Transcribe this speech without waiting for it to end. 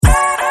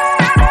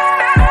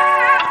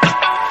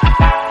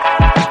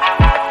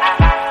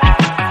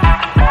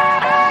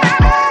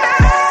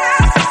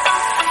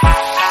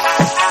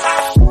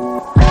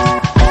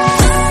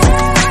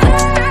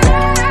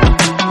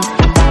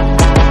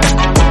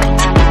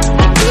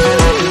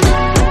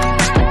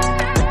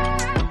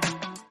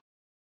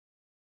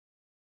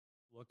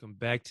Welcome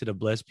back to the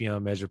Blessed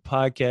Beyond Measure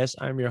podcast.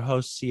 I'm your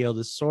host, CL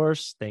The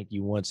Source. Thank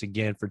you once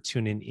again for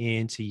tuning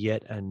in to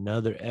yet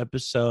another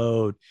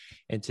episode.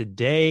 And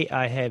today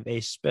I have a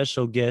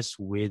special guest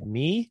with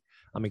me.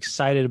 I'm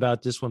excited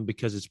about this one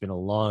because it's been a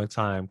long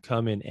time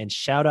coming. And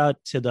shout out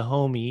to the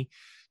homie,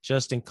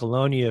 Justin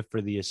Colonia,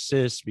 for the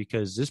assist,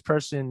 because this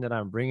person that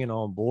I'm bringing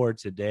on board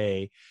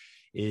today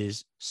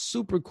is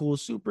super cool,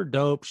 super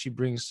dope. She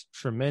brings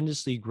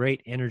tremendously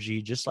great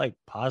energy, just like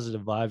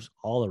positive vibes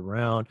all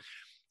around.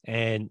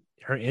 And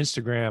her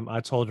Instagram, I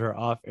told her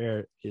off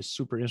air, is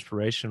super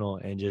inspirational,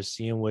 and just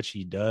seeing what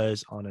she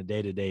does on a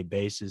day-to-day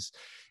basis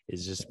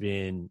is just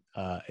been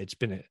it's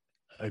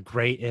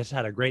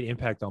had a great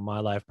impact on my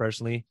life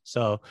personally.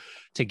 So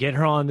to get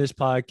her on this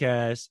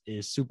podcast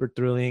is super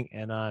thrilling,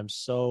 and I'm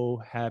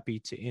so happy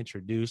to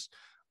introduce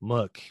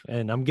Mook.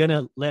 And I'm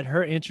gonna let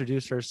her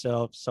introduce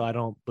herself so I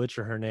don't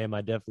butcher her name.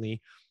 I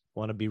definitely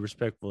want to be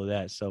respectful of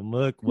that. So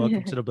Mook,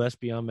 welcome to the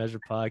Blessed Beyond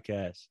Measure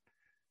podcast.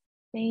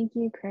 Thank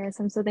you, Chris.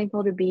 I'm so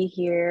thankful to be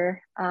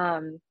here.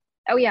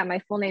 Oh yeah, my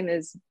full name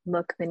is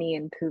Mook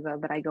and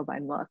Puva, but I go by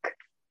Mook,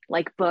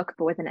 like book,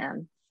 but with an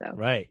M. So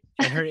right,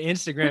 and her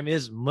Instagram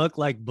is Mook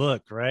like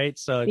book, right?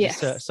 So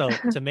just yes.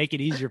 to make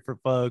it easier for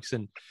folks,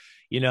 and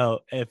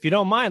if you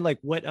don't mind, like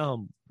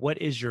what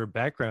is your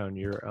background,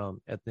 your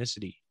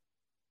ethnicity?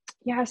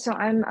 Yeah, so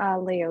I'm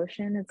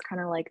Laotian. It's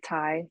kind of like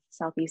Thai,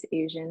 Southeast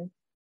Asian,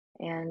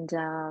 and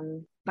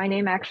my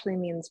name actually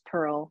means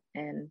pearl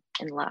in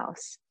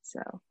Laos.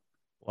 So.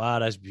 Wow,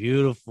 that's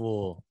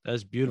beautiful.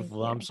 That's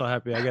beautiful. I'm so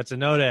happy I got to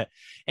know that.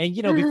 And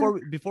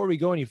before we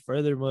go any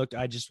further, Mook,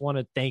 I just want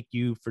to thank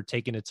you for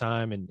taking the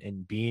time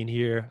and being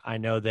here. I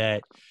know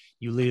that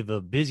you live a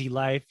busy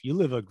life. You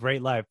live a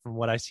great life from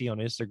what I see on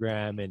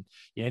Instagram. And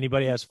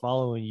anybody that's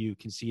following you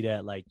can see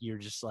that, like, you're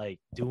just like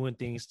doing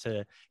things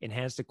to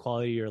enhance the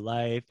quality of your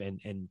life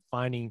and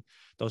finding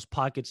those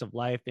pockets of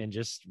life and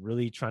just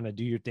really trying to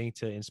do your thing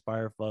to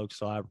inspire folks.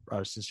 So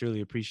I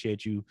sincerely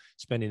appreciate you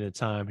spending the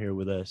time here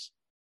with us.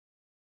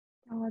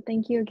 Oh,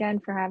 thank you again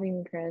for having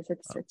me, Chris.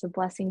 It's a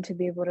blessing to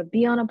be able to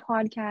be on a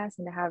podcast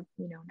and to have,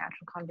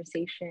 natural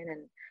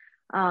conversation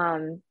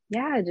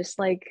and just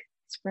like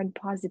spread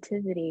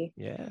positivity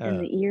in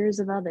the ears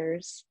of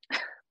others.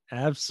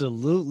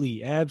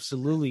 Absolutely.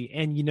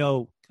 And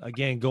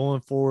again,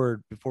 going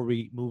forward, before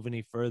we move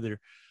any further,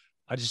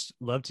 I just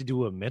love to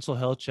do a mental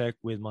health check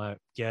with my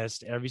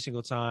guest every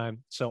single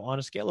time. So on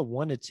a scale of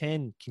 1 to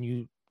 10,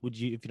 would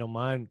you, if you don't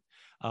mind,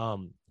 how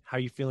are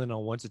you feeling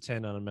on 1 to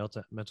 10 on a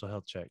mental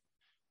health check?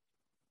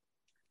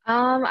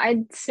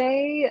 I'd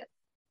say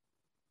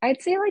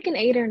like an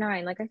 8 or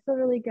 9. Like I feel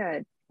really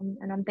good,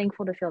 and I'm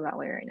thankful to feel that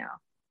way right now.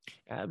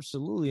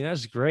 Absolutely,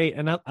 that's great,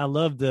 and I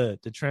love the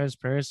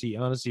transparency,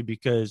 honestly,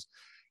 because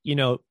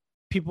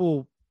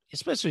people,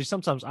 especially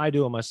sometimes I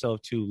do it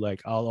myself too.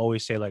 Like I'll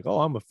always say like,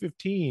 "Oh, I'm a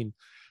 15,"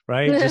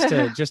 right?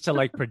 just to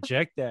like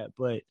project that,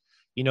 but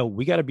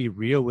we got to be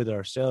real with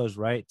ourselves,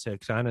 right? To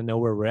kind of know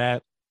where we're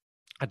at.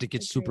 I think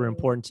it's super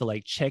important to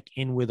like check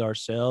in with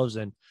ourselves.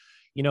 And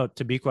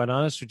to be quite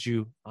honest with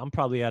you, I'm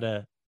probably at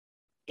a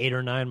 8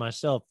 or 9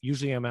 myself.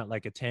 Usually I'm at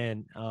like a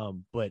 10.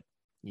 But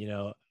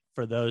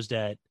for those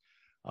that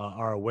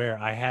are aware,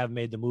 I have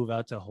made the move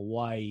out to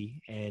Hawaii,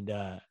 and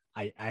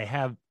I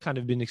have kind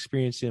of been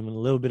experiencing a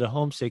little bit of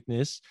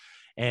homesickness.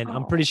 And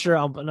I'm pretty sure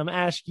I'm going to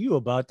ask you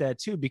about that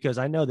too, because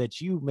I know that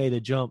you made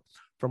a jump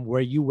from where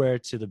you were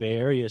to the Bay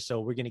Area.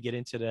 So we're going to get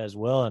into that as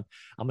well. And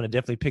I'm going to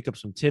definitely pick up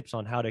some tips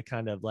on how to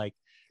kind of like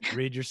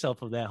rid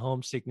yourself of that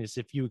homesickness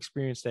if you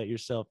experience that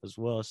yourself as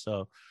well.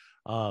 So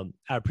I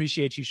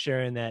appreciate you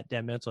sharing that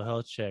mental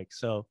health check.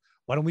 So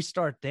why don't we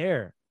start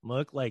there,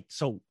 Mook? Like,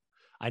 so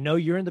I know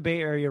you're in the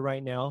Bay Area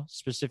right now,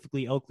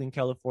 specifically Oakland,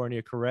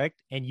 California, correct?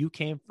 And you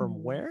came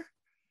from where?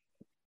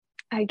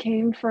 I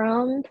came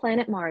from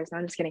planet Mars. No,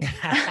 I'm just kidding.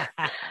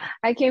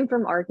 I came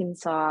from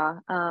Arkansas.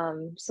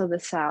 So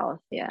the South,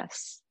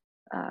 yes.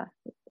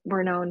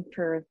 We're known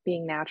for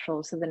being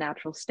natural, so the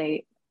natural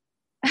state.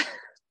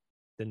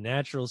 The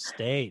natural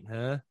state,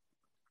 huh?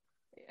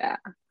 Yeah.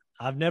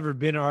 I've never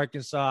been to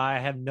Arkansas. I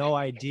have no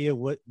idea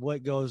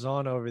what goes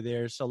on over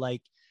there. So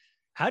like,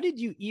 how did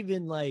you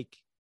even like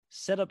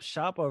set up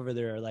shop over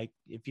there? Like,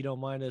 if you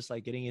don't mind us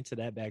like getting into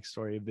that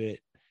backstory a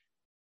bit.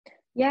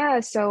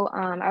 Yeah. So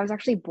I was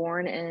actually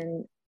born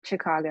in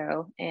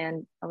Chicago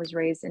and I was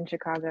raised in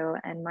Chicago.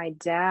 And my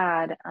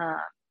dad,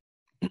 I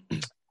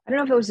don't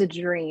know if it was a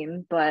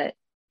dream, but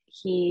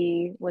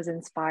he was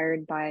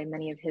inspired by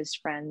many of his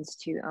friends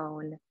to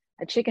own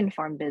a chicken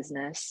farm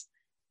business,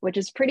 which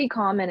is pretty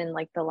common in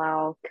like the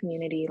Lao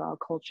community, Lao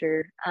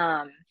culture.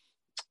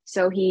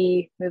 So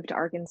he moved to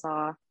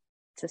Arkansas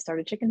to start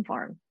a chicken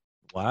farm.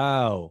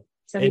 Wow.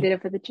 So he did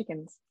it for the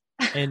chickens.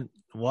 And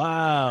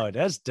wow,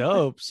 that's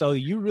dope. So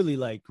you really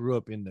like grew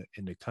up in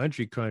the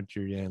country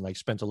and like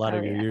spent a lot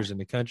of your years in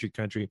the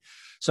country.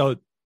 So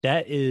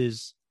that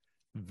is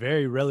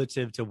very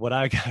relative to what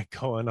I got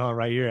going on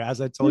right here. As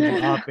I told you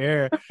off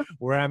air,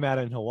 where I'm at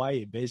in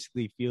Hawaii, it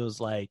basically feels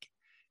like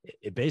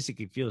it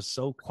basically feels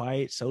so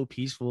quiet, so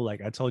peaceful.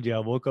 Like I told you, I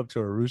woke up to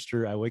a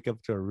rooster. I wake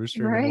up to a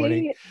rooster in the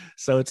morning. Right?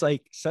 So it's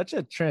like such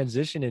a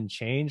transition and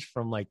change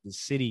from like the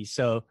city.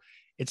 So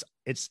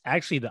it's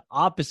actually the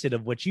opposite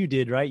of what you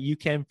did, right? You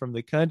came from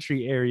the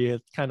country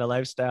area kind of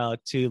lifestyle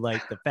to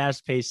like the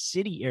fast-paced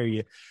city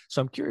area.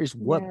 So I'm curious,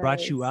 what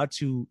brought you Yes. out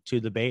to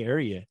the Bay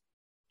Area?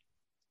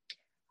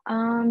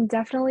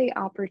 Definitely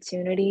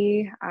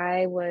opportunity.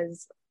 I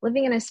was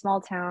living in a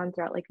small town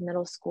throughout like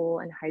middle school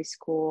and high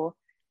school.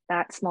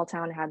 That small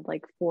town had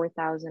like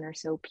 4,000 or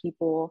so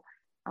people.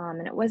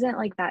 And it wasn't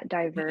like that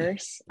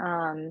diverse.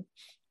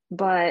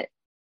 But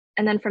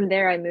and then from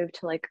there I moved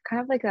to like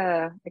kind of like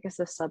a, I guess,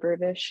 a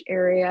suburbish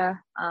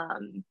area.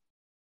 And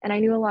I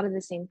knew a lot of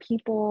the same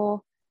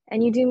people,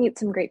 and you do meet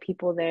some great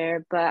people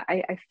there, but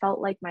I felt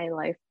like my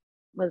life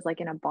was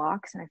like in a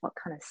box and I felt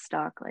kind of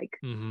stuck. Like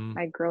Mm-hmm.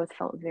 my growth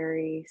felt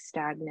very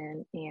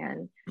stagnant,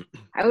 and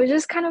I was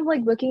just kind of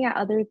like looking at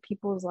other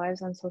people's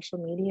lives on social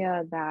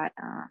media that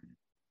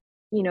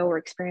were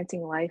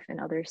experiencing life in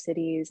other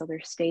cities,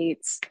 other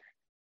states,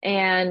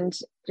 and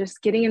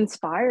just getting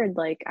inspired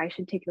like I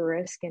should take a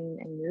risk and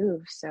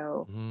move.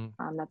 So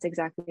Mm-hmm. that's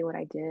exactly what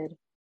I did.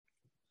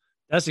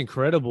 That's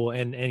incredible,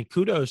 and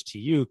kudos to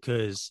you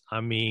because I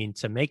mean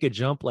to make a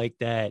jump like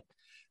that,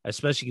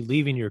 especially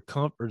leaving your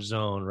comfort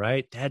zone,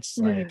 right? That's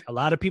like a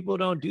lot of people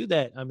don't do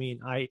that. I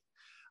mean, I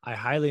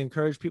highly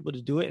encourage people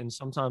to do it, and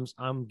sometimes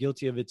I'm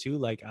guilty of it too.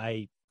 Like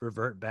I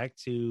revert back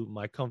to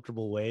my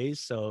comfortable ways.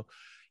 So,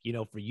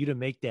 for you to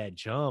make that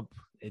jump,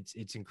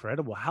 it's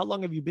incredible. How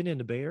long have you been in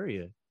the Bay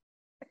Area?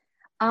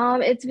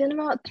 It's been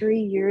about 3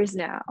 years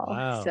now.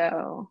 Wow,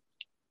 So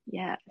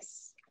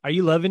yes, are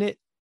you loving it?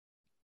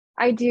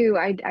 I do.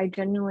 I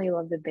genuinely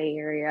love the Bay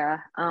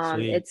Area.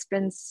 Sweet, It's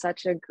been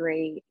such a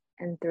great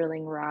and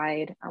thrilling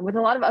ride, with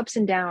a lot of ups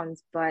and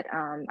downs, but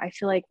I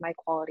feel like my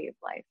quality of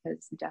life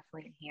has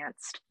definitely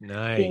enhanced.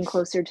 Being nice.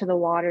 closer to the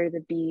water,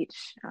 the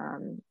beach,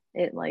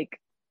 it like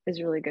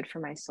is really good for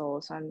my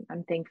soul. So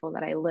I'm thankful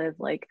that I live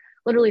like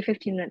literally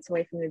 15 minutes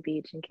away from the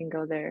beach and can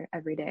go there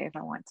every day if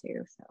I want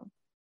to. So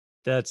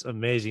That's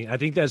amazing. I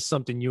think that's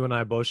something you and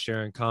I both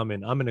share in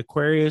common. I'm an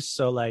Aquarius,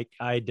 so like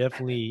I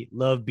definitely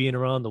love being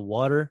around the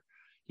water.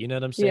 You know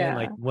what I'm saying?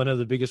 Like yeah. one of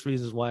the biggest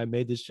reasons why I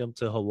made this jump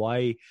to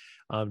Hawaii,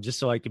 just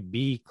so I could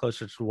be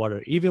closer to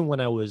water. Even when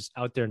I was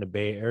out there in the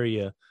Bay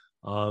Area,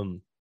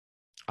 um,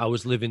 I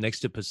was living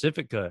next to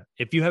Pacifica.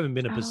 If you haven't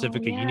been to Oh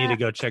Pacifica, you need yeah. to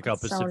go check out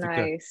It's so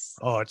Pacifica. nice.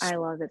 Oh, it's I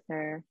love it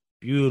there.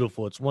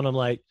 beautiful. It's one of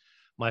like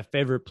my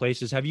favorite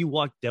places. Have you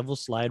walked Devil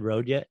Slide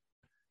Road yet?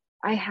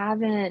 I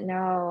haven't,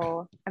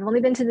 no. I've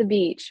only been to the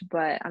beach,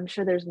 but I'm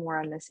sure there's more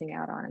I'm missing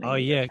out on and I Oh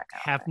need to go yeah, check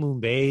out. Half Moon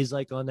Bay is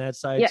like on that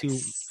side too.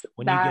 Yes,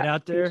 When you get that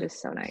out beach there, is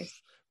so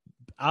nice.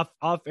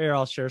 off air,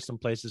 I'll share some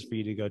places for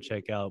you to go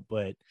check out.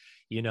 But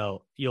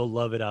you'll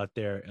love it out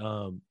there.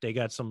 They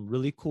got some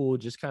really cool,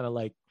 just kind of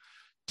like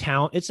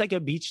town. It's like a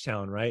beach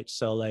town, right?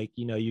 So like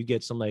you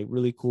get some like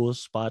really cool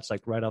spots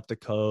like right off the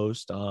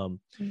coast. And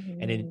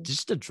then Hmm.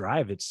 just the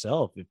drive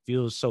itself, it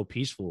feels so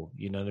peaceful.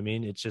 You know what I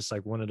mean? It's just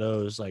like one of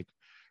those like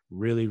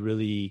really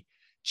really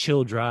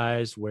chill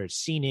drives where it's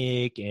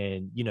scenic,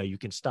 and you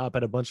can stop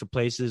at a bunch of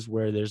places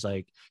where there's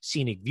like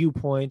scenic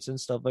viewpoints and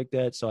stuff like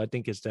that. So I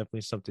think it's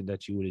definitely something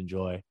that you would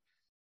enjoy.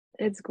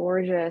 It's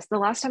gorgeous. The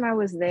last time I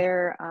was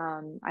there,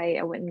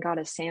 I went and got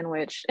a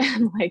sandwich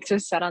and like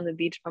just sat on the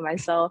beach by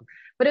myself.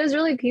 But it was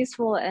really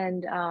peaceful,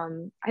 and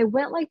I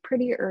went like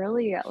pretty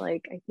early at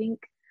like I think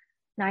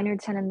 9 or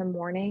 10 in the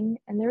morning,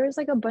 and there was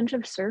like a bunch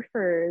of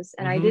surfers,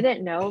 and I Mm-hmm.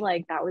 didn't know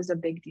like that was a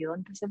big deal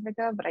in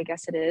Pacifica, but I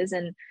guess it is.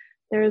 And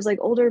there was like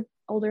older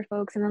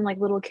folks and then like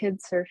little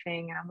kids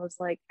surfing, and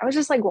I was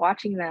just like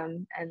watching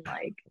them, and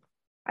like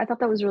I thought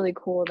that was really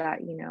cool that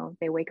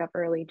they wake up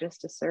early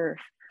just to surf.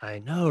 I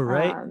know,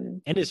 right?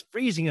 um And it's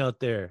freezing out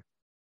there.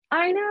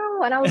 I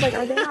know, and I was like,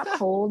 are they not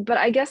cold? But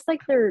I guess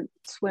like their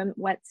swim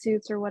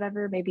wetsuits or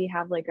whatever maybe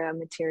have like a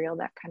material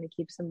that kind of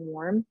keeps them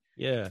warm.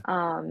 Yeah,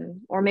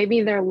 Or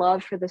maybe their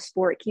love for the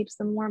sport keeps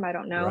them warm. I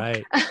don't know.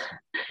 right,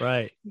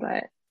 right.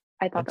 But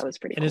I thought And that was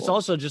pretty and it's cool.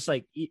 also just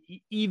like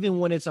even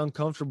when it's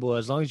uncomfortable,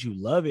 as long as you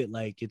love it,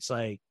 like it's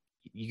like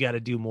you got to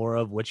do more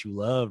of what you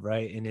love,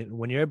 right? And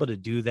when you're able to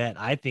do that,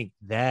 I think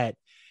that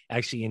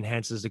actually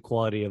enhances the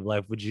quality of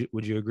life. Would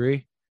you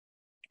agree?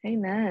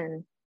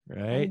 Amen.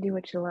 Gotta Right? do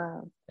what you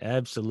love.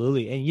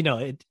 Absolutely.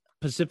 And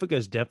Pacifica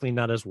is definitely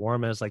not as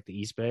warm as like the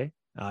East Bay.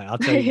 I'll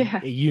tell you,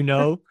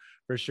 Yeah.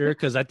 for sure,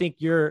 because I think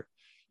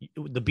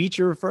the beach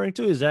you're referring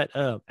to is that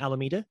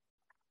Alameda.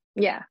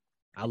 Yeah.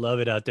 I love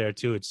it out there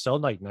too. It's so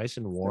like nice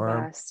and It's the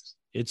warm. best.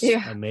 It's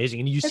Yeah.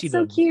 amazing, and you see It's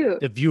so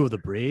cute. the view of the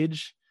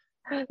bridge.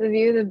 The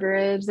view of the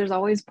bridge, there's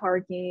always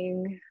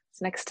parking.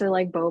 It's next to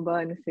like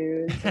boba and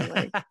food. So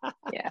like,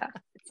 yeah,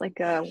 it's like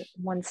a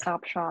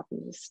one-stop shop.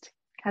 It just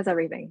has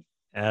everything.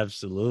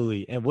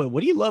 Absolutely. And what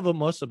do you love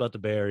most about the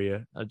Bay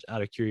Area?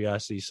 Out of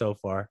curiosity, so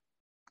far.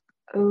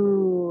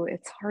 Oh,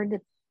 it's hard to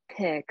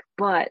pick,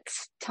 but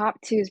top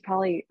two is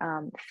probably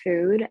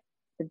food,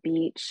 the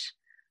beach.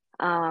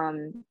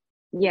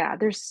 yeah,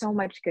 there's so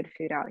much good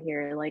food out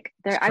here. Like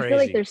It's there, I feel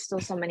like crazy. there's still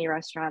so many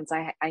restaurants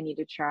I need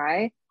to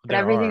try, but There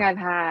everything are. I've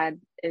had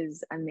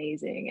is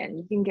amazing. And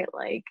you can get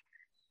like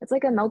it's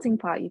like a melting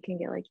pot. You can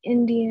get like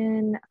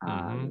Indian,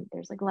 Hmm.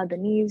 there's like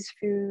Lebanese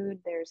food,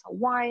 there's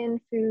Hawaiian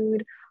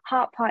food,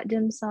 hot pot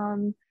dim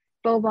sum,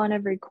 boba on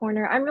every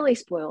corner. I'm really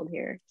spoiled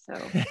here. So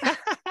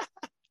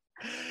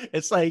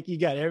It's like you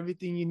got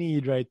everything you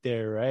need right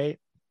there, right?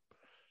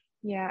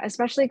 yeah,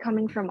 especially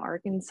coming from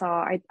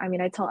Arkansas, I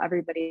mean I tell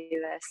everybody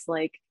this,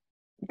 like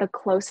the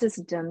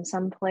closest dim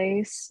sum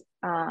place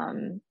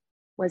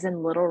was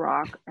in Little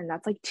Rock, and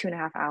that's like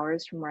 2.5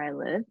 hours from where I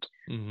lived.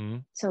 Hmm.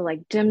 So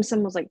like dim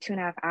sum was like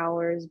 2.5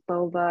 hours.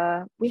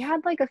 Boba, we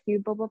had like a few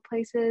boba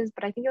places,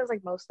 but I think it was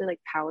like mostly like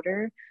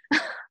powder.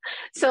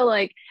 So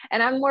like,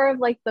 and I'm more of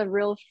like the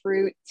real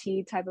fruit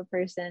tea type of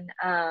person.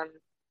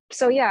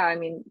 So yeah, I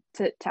mean,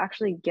 to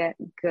actually get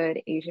good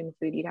Asian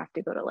food, you'd have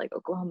to go to like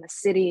Oklahoma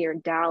City or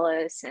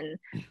Dallas, and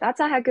that's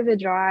a heck of a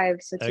drive.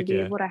 So to Heck be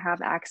yeah. able to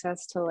have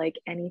access to like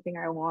anything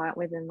I want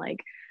within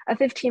like a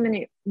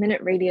 15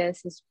 minute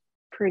radius is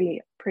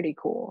pretty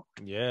cool.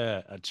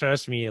 Yeah,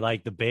 trust me,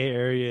 like the Bay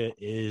Area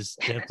is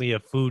definitely a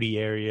foodie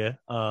area.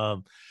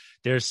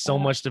 There's so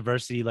Yeah. much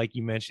diversity, like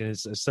you mentioned.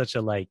 It's such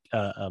a like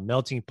a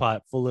melting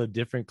pot full of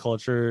different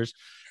cultures,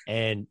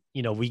 and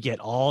we get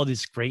all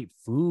this great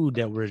food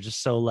that we're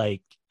just so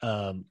like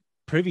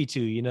privy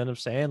to. You know what I'm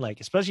saying?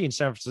 Like especially in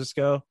San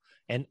Francisco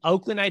and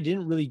Oakland, I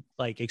didn't really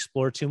like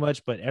explore too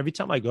much, but every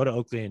time I go to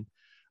Oakland,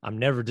 I'm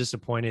never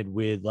disappointed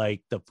with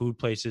like the food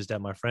places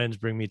that my friends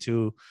bring me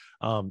to.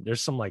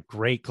 There's some like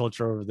great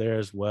culture over there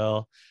as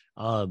well.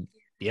 Um,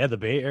 yeah, the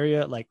Bay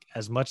Area, like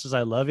as much as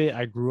I love it,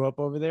 I grew up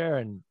over there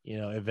and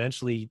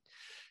eventually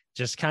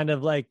just kind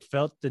of like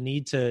felt the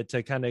need to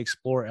kind of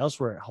explore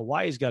elsewhere.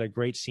 Hawaii's got a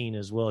great scene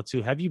as well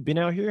too. Have you been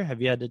out here?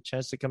 Have you had the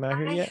chance to come out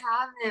here I yet?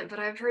 haven't, but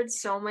I've heard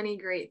so many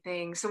great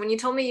things. So when you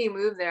told me you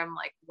moved there, I'm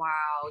like,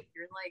 wow,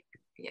 you're like,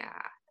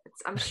 yeah.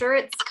 I'm sure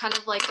it's kind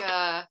of like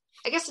I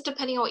guess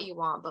depending on what you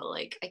want, but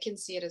like I can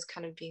see it as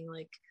kind of being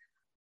like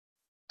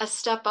a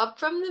step up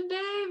from the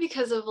Bay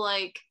because of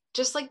like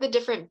just like the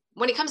different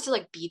when it comes to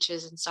like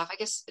beaches and stuff. I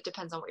guess it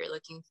depends on what you're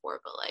looking for,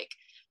 but like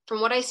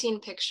from what I see in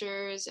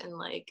pictures and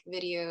like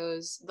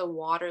videos, the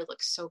water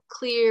looks so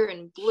clear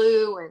and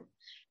blue and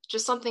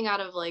just something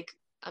out of like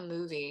a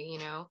movie, you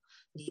know?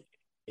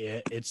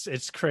 Yeah,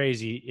 it's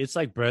crazy. It's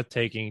like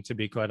breathtaking to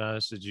be quite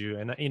honest with you.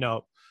 And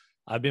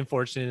I've been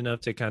fortunate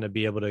enough to kind of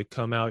be able to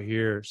come out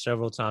here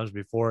several times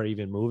before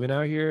even moving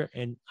out here.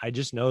 And I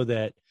just know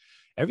that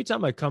every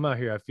time I come out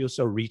here, I feel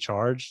so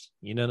recharged.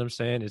 You know what I'm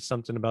saying? It's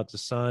something about the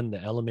sun, the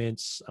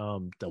elements,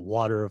 the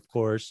water, of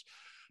course,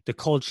 the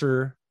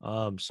culture.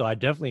 So I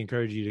definitely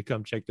encourage you to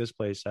come check this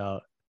place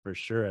out for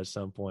sure at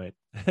some point.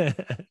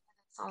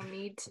 I'll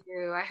need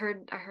to. I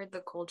heard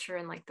the culture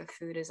and like the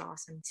food is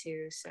awesome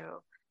too.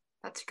 So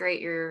that's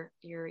great. You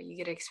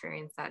get to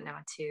experience that now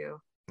too.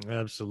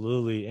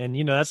 Absolutely.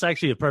 And that's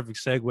actually a perfect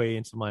segue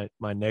into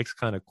my next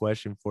kind of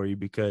question for you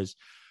because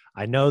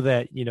I know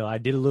that, I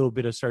did a little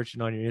bit of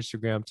searching on your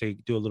Instagram to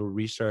do a little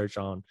research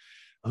on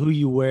who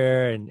you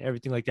were and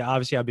everything like that.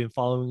 Obviously, I've been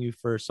following you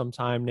for some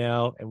time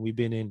now and we've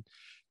been in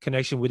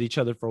connection with each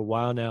other for a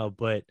while now,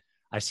 but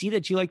I see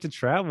that you like to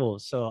travel.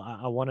 So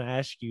I want to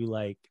ask you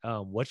like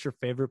what's your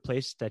favorite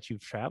place that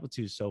you've traveled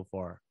to so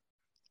far?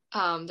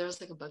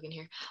 There's like a bug in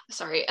here.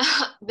 Sorry.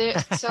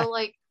 So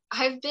like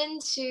I've been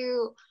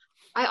to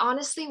I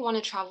honestly want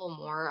to travel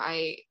more.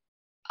 I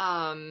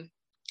um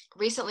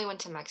recently went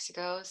to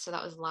Mexico, so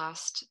that was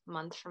last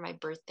month for my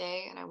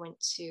birthday, and I went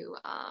to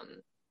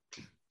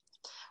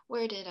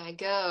where did I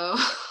go?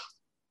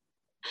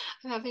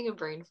 I'm having a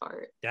brain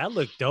fart. That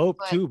looked dope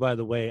But too, by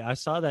the way. I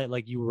saw that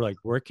like you were like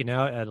working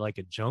out at like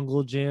a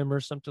jungle gym or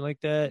something like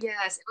that.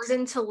 yes, it was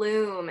in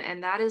Tulum,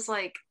 and that is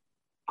like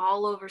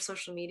all over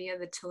social media,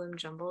 the Tulum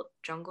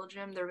Jungle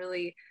Gym. They're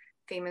really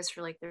famous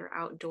for like their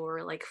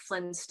outdoor, like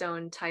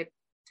Flintstone type,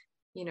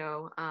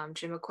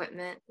 gym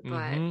equipment. But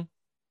Mm-hmm.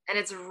 and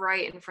it's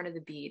right in front of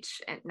the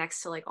beach and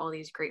next to like all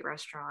these great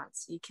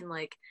restaurants. You can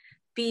like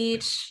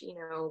beach,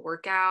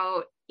 work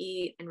out,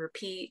 eat, and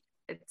repeat.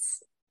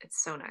 It's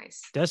so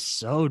nice. That's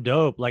so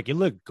dope. Like it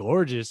looked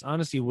gorgeous.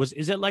 Honestly,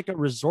 is it like a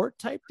resort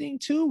type thing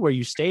too, where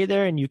you stay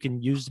there and you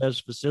can use those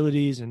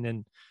facilities and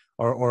then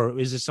or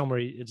is it somewhere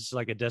it's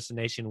like a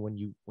destination when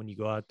you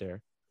go out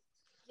there?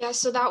 Yeah,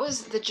 so that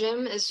was the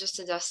gym is just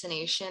a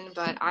destination,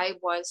 but I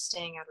was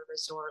staying at a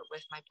resort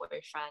with my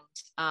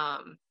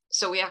boyfriend.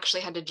 So we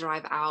actually had to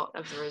drive out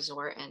of the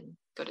resort and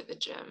go to the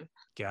gym.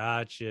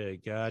 Gotcha.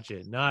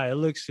 Nah, it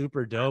looks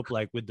super dope.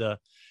 Like with the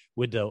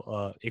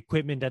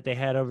equipment that they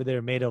had over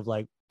there made of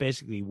like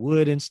basically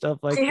wood and stuff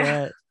like Yeah,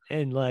 that.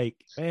 And like,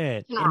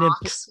 man, and and then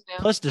rocks,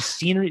 plus the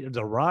scenery,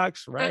 the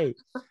rocks, right?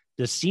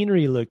 The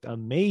scenery looked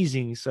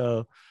amazing.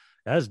 So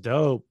that's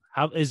dope.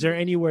 How is there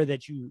anywhere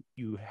that you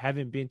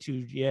haven't been to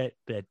yet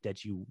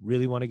that you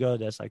really want to go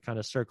that's like kind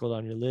of circled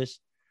on your list?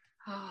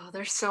 Oh,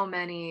 there's so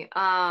many.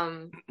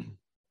 I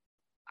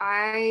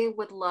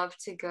would love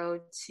to go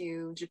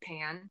to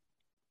Japan.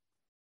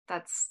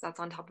 that's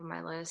on top of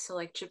my list. So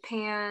like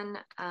Japan,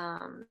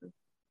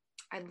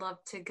 I'd love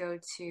to go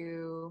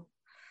to,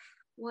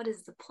 what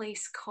is the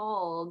place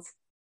called?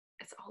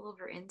 It's all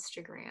over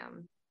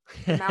Instagram.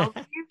 The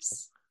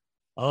Maldives.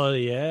 Oh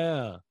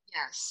yeah.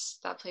 Yes,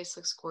 that place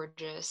looks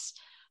gorgeous.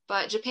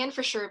 But Japan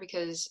for sure,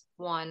 because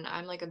one,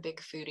 I'm like a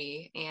big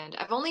foodie and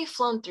I've only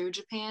flown through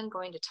Japan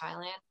going to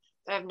Thailand,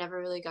 but I've never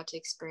really got to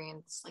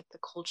experience like the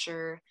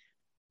culture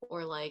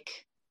or like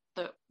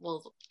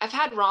I've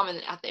had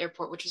ramen at the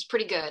airport, which was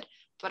pretty good,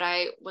 but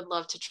I would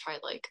love to try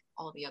like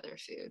all the other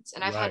foods.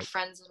 And I've had Right.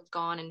 friends that have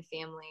gone and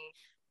family,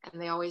 and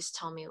they always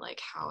tell me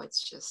like how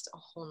it's just a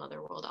whole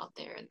nother world out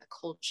there, and the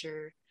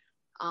culture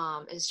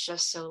is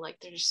just so like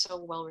they're just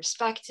so well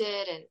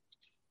respected, and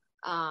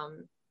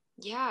um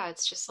yeah,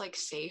 it's just like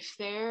safe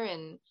there,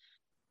 and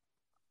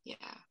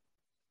yeah.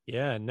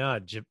 Yeah, no,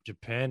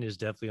 Japan is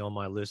definitely on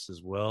my list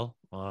as well.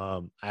 I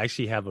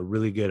actually have a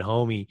really good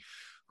homie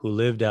who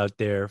lived out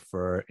there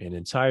for an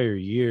entire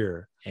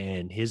year,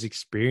 and his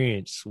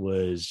experience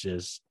was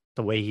just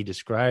the way he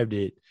described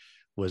it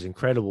was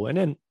incredible. And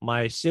then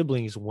my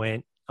siblings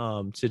went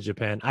to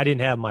Japan. I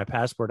didn't have my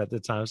passport at the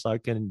time, so I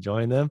couldn't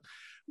join them.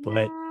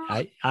 But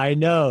No. I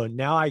know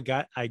now I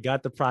got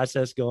the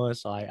process going,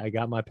 so I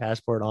got my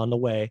passport on the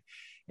way.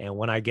 And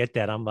when I get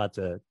that, I'm about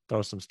to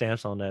throw some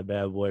stamps on that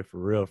bad boy for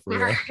real, for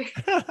real.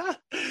 Right.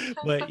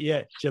 But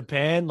yeah,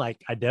 Japan,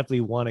 like I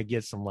definitely want to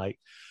get some like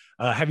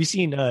have you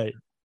seen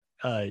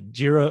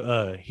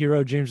Jiro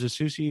Hero Dreams of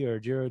Sushi or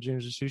Jiro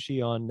Dreams of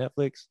Sushi on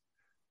Netflix?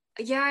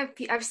 Yeah,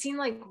 I've seen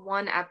like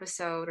one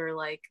episode, or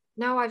like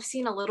no, I've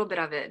seen a little bit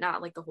of it,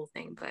 not like the whole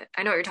thing, but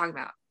I know what you're talking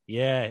about.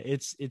 Yeah,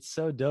 it's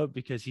so dope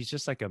because he's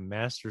just like a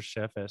master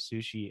chef at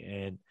sushi,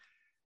 and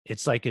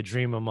it's like a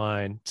dream of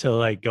mine to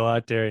like go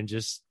out there and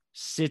just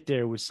sit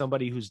there with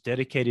somebody who's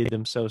dedicated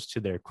themselves to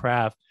their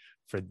craft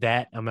for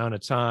that amount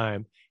of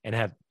time and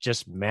have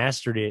just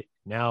mastered it.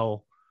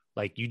 Now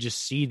like you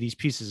just see these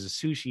pieces of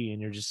sushi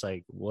and you're just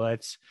like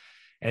what,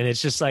 and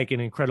it's just like an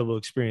incredible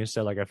experience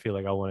that like I feel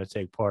like I want to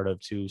take part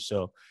of too.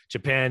 So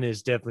Japan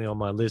is definitely on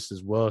my list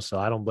as well, so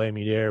I don't blame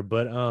you there.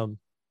 But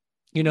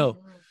you know,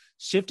 Mhm.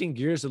 shifting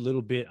gears a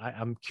little bit,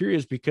 I'm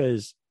curious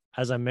because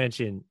as I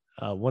mentioned,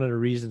 one of the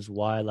reasons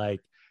why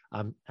like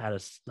I'm at a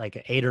like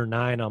an 8 or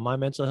 9 on my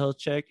mental health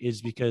check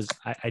is because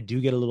I do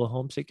get a little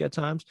homesick at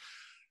times.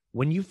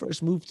 When you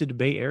first moved to the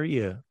Bay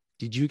Area,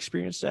 did you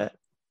experience that?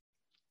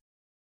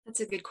 That's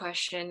a good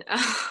question.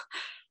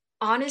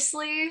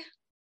 Honestly,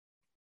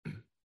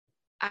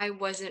 I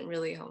wasn't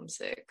really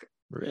homesick.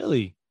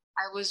 Really?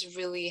 I was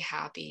really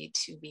happy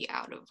to be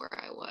out of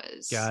where I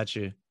was.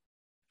 Gotcha.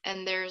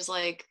 And there's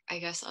like, I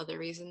guess, other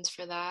reasons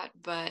for that,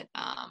 but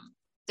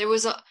there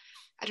was a,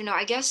 I don't know,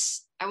 I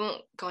guess I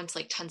won't go into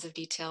like tons of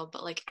detail,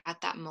 but like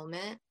at that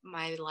moment,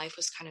 my life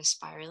was kind of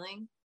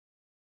spiraling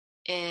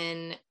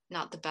in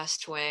not the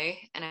best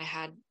way, and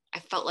I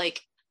felt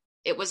like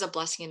it was a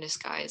blessing in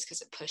disguise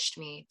because it pushed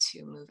me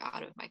to move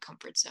out of my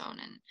comfort zone.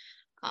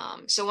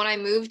 And so when I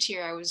moved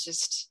here, I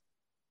was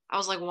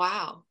like,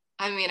 wow,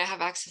 I mean, I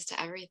have access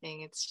to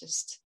everything. It's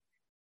just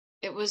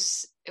it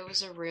was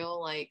a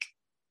real like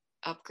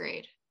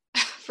upgrade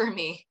for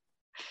me.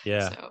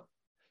 Yeah. So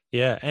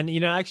Yeah, and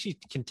I actually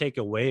can take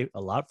away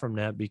a lot from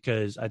that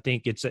because I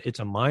think it's a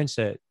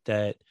mindset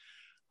that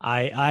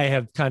I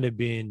have kind of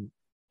been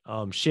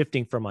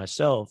shifting for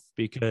myself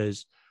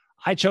because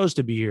I chose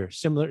to be here,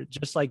 similar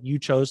just like you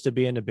chose to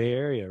be in the Bay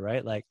Area,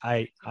 right? Like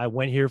I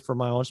went here for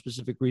my own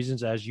specific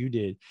reasons as you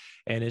did,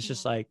 and it's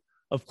just mhm. like,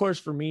 of course,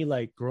 for me,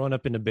 like growing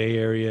up in the Bay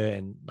Area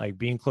and like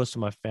being close to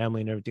my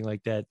family and everything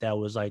like that, that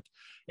was like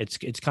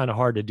it's kind of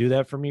hard to do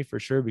that for me for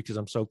sure because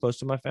I'm so close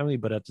to my family,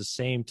 but at the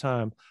same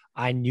time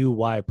I knew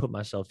why I put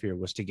myself here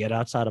was to get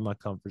outside of my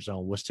comfort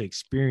zone, was to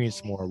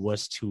experience more,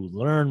 was to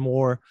learn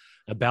more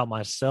about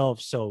myself.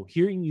 So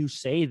hearing you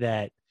say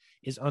that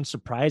is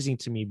unsurprising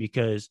to me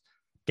because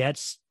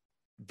that's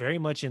very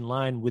much in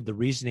line with the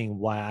reasoning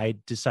why I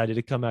decided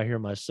to come out here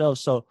myself.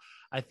 So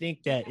I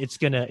think that Yeah.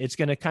 it's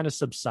gonna kind of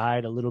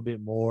subside a little bit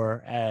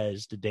more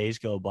as the days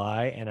go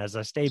by and as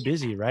I stay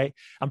busy, right?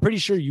 I'm pretty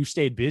sure you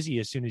stayed busy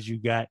as soon as you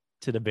got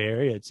to the Bay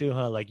Area too,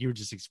 huh? Like you were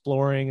just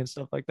exploring and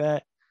stuff like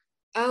that.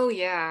 Oh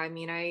yeah. I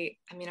mean I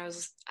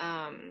was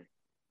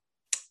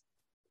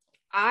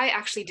I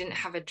actually didn't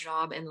have a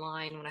job in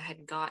line when I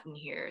had gotten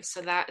here.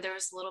 So that there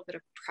was a little bit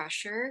of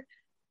pressure.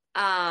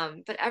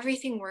 But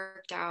everything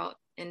worked out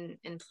in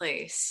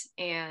place.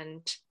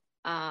 And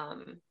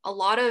a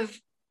lot of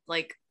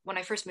like when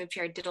I first moved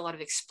here, I did a lot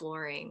of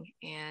exploring,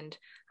 and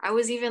I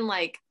was even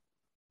like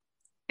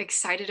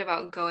excited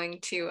about going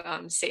to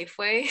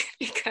Safeway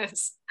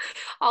because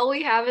all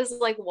we have is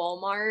like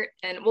Walmart,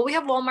 and well, we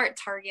have Walmart,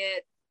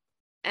 Target,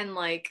 and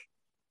like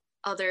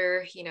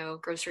other,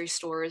 grocery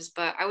stores.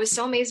 But I was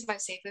so amazed by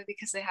Safeway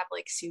because they have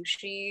like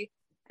sushi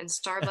and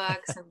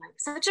Starbucks and like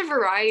such a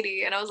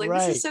variety. And I was like,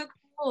 this is Right. so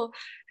cool.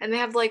 And they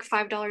have like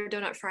 $5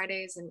 donut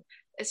Fridays. And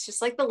it's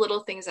just like the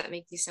little things that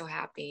make you so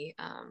happy.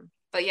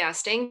 But yeah,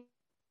 staying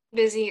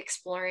busy,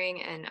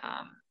 exploring, and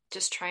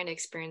just trying to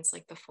experience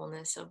like the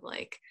fullness of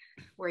like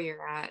where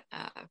you're at,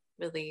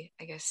 really,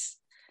 I guess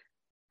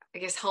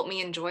help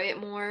me enjoy it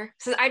more.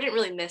 So I didn't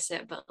really miss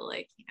it, but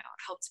like, you know,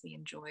 it helps me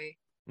enjoy.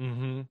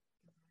 Mm-hmm.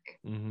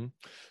 Mm-hmm.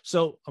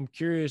 So I'm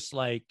curious,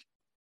 like,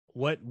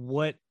 what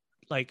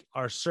like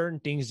are certain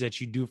things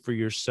that you do for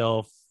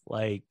yourself,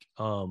 like,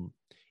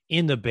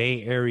 in the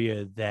Bay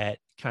Area that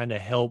kind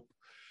of help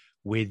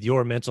with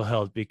your mental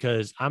health?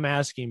 Because I'm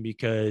asking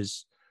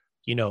because,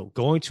 you know,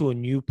 going to a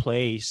new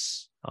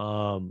place,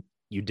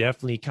 you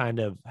definitely kind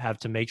of have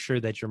to make sure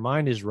that your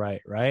mind is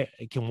right, right?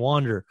 It can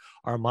wander.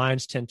 Our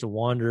minds tend to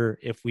wander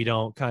if we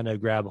don't kind of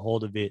grab a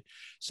hold of it.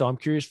 So I'm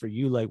curious for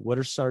you, like, what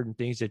are certain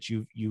things that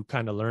you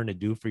kind of learn to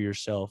do for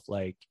yourself,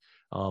 like,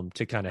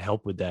 to kind of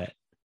help with that?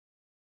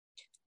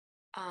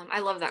 I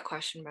love that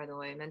question, by the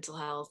way. Mental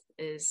health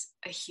is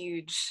a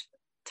huge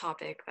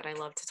topic that I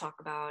love to talk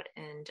about.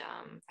 And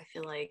I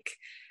feel like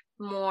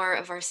more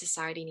of our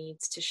society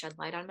needs to shed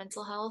light on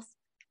mental health.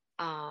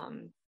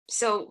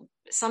 So,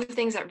 some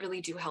things that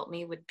really do help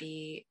me would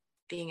be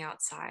being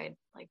outside,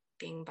 like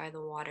being by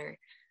the water,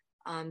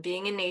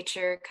 being in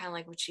nature, kind of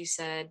like what you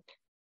said.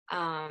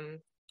 Um,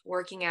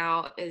 Working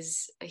out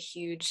is a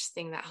huge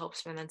thing that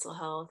helps my mental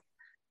health.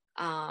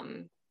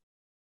 Um,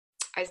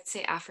 I'd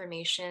say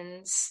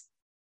affirmations,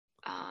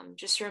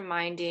 just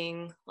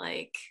reminding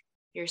like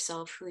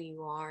yourself who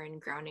you are and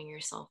grounding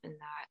yourself in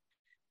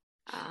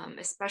that,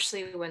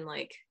 especially when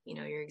like, you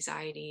know, your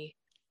anxiety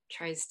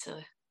tries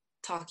to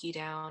talk you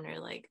down or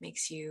like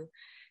makes you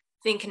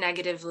think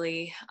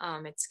negatively.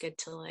 It's good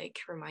to like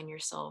remind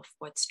yourself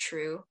what's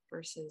true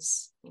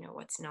versus, you know,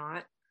 what's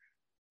not.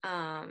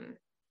 um,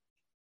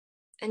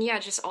 and yeah,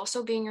 just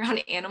also being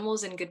around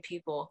animals and good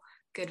people,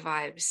 good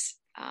vibes.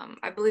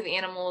 I believe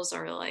animals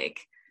are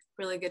like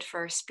really good for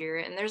our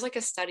spirit. And there's like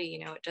a study,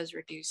 you know, it does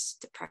reduce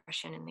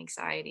depression and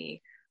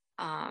anxiety.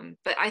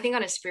 But I think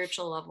on a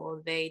spiritual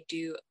level, they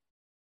do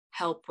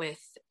help with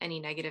any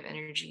negative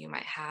energy you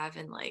might have.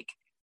 And like,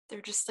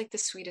 they're just like the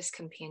sweetest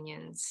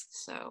companions.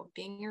 So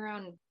being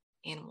around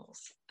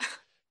animals.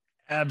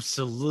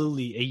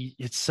 Absolutely.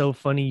 It's so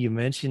funny you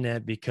mentioned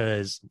that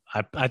because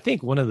I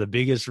think one of the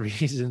biggest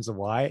reasons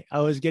why I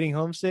was getting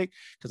homesick,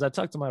 because I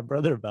talked to my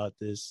brother about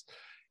this,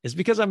 is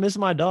because I miss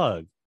my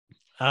dog.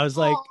 I was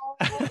like, Oh,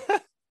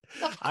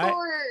 of I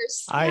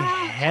course. I Yeah.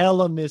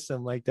 hella miss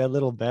him, like that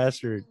little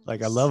bastard.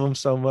 Like I love Yes. him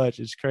so much.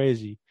 It's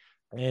crazy.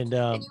 And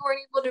And you weren't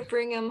able to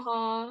bring him,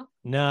 huh?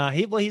 nah,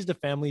 he's the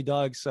family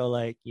dog. So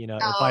like, you know,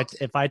 if Oh, I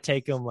if I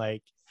take him,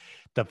 like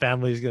the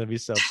family's gonna be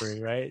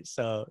suffering, right?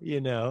 So, you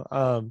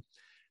know,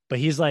 but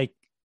he's like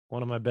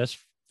one of my best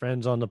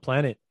friends on the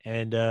planet.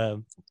 And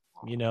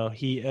you know,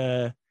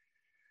 yeah,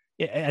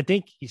 I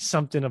think he's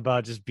something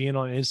about just being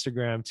on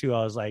Instagram too.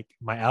 I was like,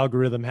 my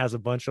algorithm has a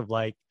bunch of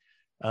like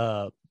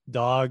uh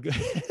dog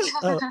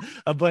a, okay.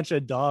 a bunch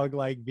of dog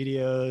like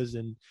videos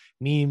and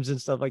memes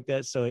and stuff like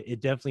that. So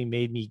it definitely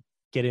made me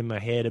get in my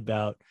head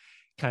about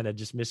kind of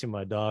just missing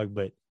my dog.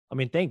 But I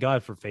mean, thank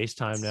God for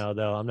FaceTime now,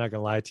 though. I'm not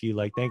gonna lie to you.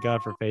 Like, thank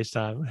God for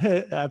FaceTime.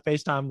 I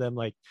FaceTime them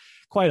like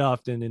quite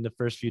often in the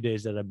first few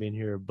days that I've been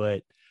here.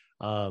 But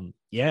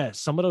yeah,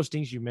 some of those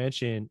things you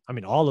mentioned, I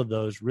mean, all of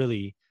those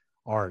really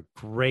are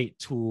great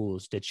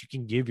tools that you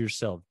can give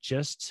yourself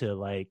just to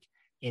like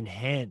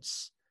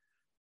enhance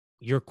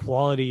your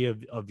quality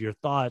of your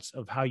thoughts,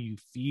 of how you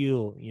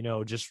feel, you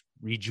know, just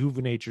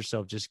rejuvenate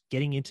yourself. Just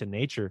getting into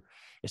nature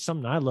is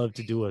something I love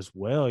to do as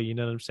well, you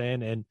know what I'm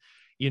saying? And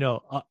you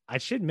know, I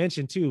should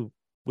mention too,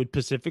 with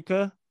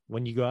Pacifica,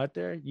 when you go out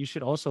there, you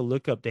should also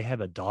look up, they have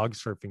a dog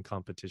surfing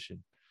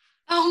competition.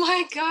 Oh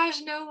my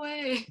gosh, no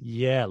way.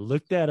 Yeah,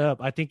 look that up.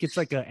 I think it's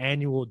like an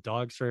annual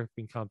dog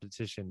surfing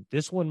competition.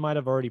 This one might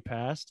have already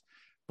passed,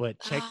 but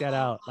check that Oh,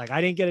 out. Like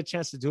I didn't get a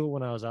chance to do it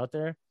when I was out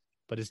there,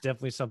 but it's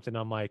definitely something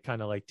on my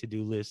kind of like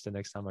to-do list the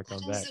next time I come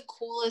that is back. the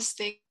coolest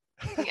thing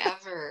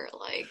ever.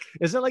 Like,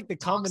 Isn't like the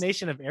dogs,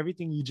 combination of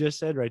everything you just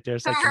said right there?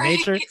 It's like the right?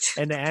 nature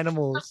and the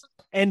animals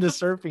and the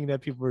surfing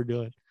that people are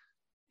doing.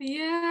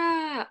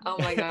 Yeah. Oh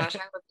my gosh,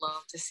 I would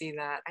love to see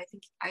that.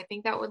 I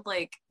think that would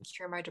like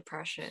cure my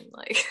depression.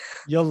 Like,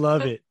 You'll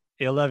love it.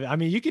 You'll love it. I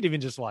mean, you could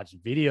even just watch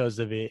videos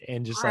of it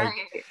and just like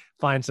right.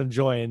 find some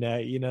joy in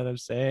that. You know what I'm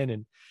saying?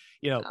 And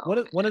you know, Oh one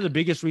of the man.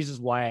 biggest reasons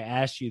why I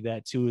asked you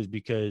that too is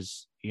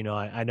because you know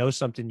I know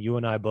something you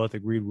and I both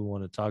agreed we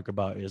want to talk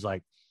about is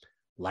like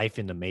life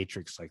in the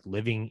matrix, like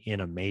living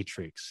in a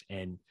matrix,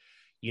 and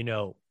you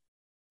know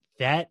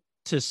that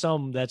to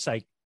some that's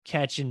like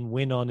catching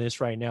wind on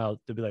this right now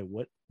to be like,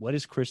 what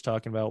is Chris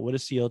talking about? What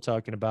is CL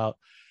talking about?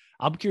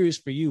 I'm curious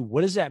for you.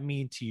 What does that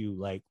mean to you?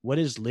 Like, what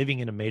does living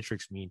in a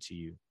matrix mean to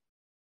you?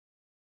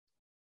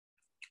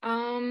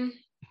 Um,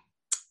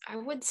 I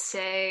would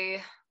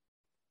say,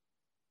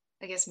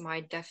 I guess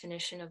my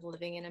definition of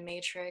living in a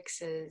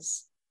matrix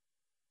is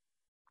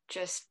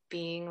just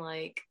being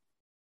like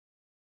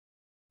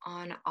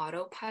on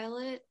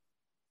autopilot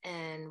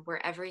and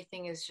where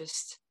everything is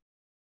just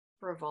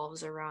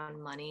revolves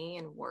around money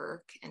and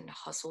work and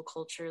hustle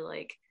culture,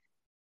 like,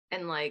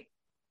 and like,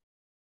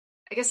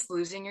 I guess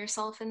losing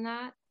yourself in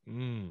that.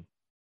 Mm,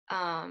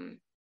 um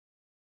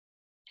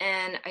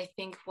And I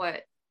think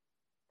what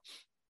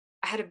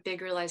I had a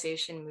big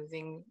realization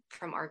moving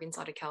from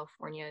Arkansas to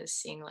California is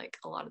seeing like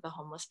a lot of the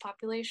homeless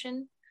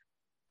population,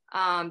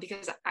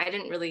 because I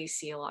didn't really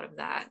see a lot of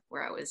that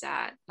where I was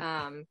at,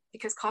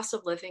 because cost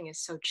of living is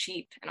so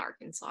cheap in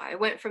Arkansas. I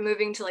went from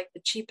moving to like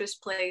the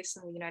cheapest place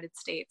in the United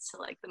States to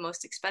like the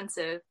most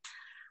expensive.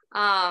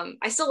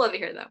 I still love it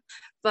here though,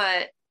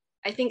 but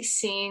I think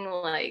seeing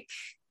like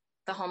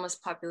the homeless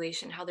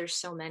population, how there's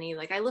so many,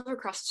 like I live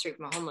across the street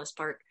from a homeless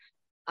park.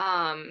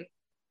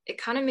 It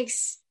kind of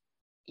makes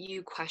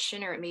you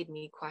question, or it made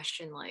me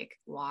question like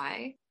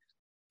why,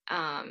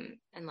 and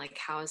like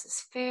how is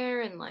this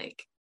fair, and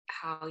like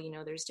how, you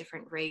know, there's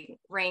different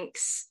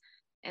ranks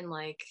and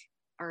like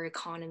our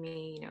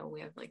economy, you know,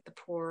 we have like the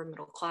poor,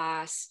 middle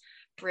class,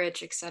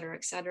 rich, et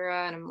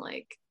cetera, and I'm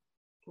like,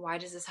 why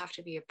does this have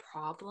to be a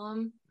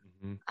problem?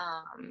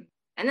 Mm-hmm.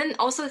 And then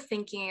also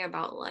thinking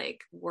about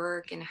like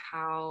work and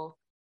how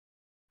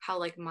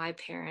like my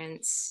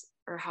parents,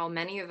 or how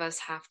many of us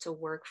have to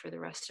work for the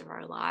rest of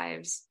our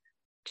lives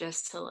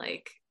just to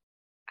like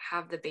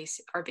have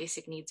our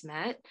basic needs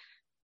met.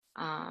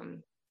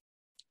 And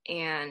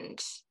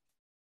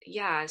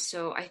yeah,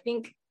 so I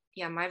think,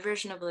 yeah, my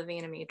version of living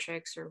in a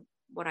matrix, or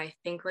what I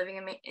think living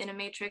in a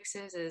matrix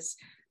is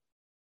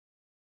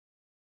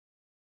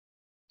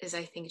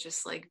I think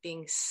just like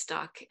being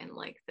stuck in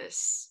like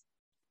this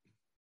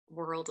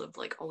world of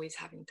like always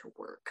having to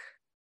work.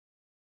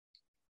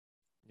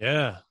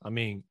 Yeah, I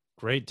mean,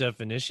 great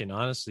definition.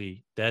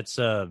 Honestly, that's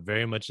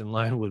very much in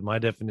line with my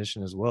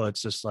definition as well.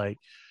 It's just like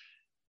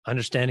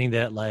understanding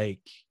that like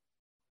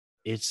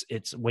it's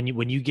when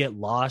you get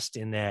lost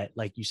in that,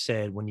 like you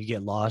said, when you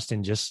get lost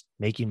in just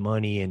making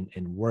money and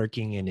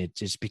working, and it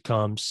just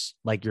becomes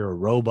like you're a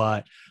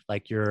robot,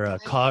 like you're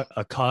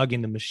a cog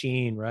in the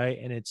machine, right?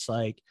 And it's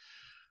like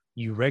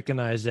you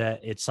recognize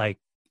that it's like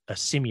a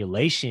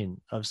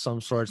simulation of some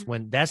sorts,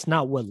 when that's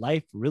not what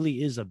life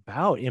really is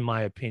about, in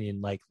my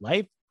opinion. Like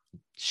life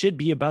should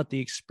be about the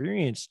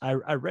experience. I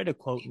read a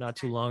quote not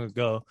too long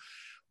ago,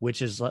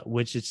 which is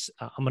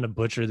I'm going to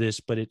butcher this,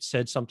 but it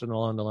said something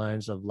along the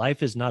lines of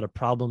life is not a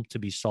problem to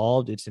be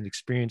solved, it's an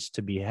experience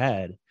to be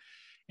had.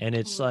 And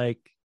it's like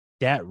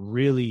that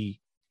really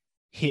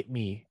hit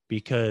me,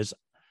 because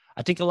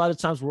I think a lot of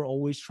times we're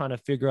always trying to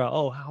figure out,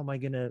 oh, how am I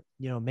going to,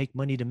 you know, make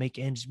money to make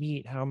ends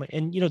meet? How am I?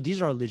 And, you know,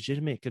 these are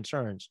legitimate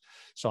concerns.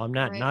 So I'm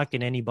not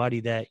knocking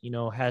anybody that, you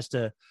know, has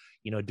to,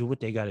 you know, do what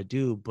they got to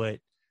do. But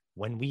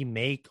when we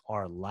make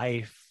our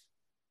life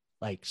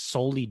like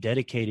solely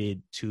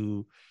dedicated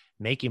to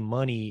making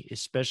money,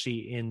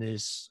 especially in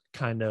this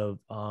kind of,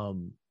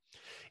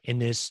 in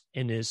this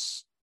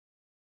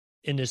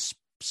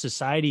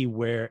society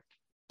where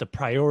the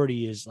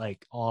priority is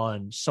like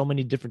on so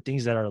many different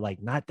things that are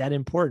like not that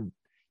important.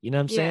 You know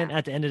what I'm saying?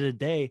 At the end of the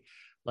day,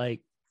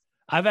 like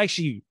I've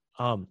actually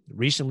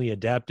recently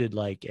adapted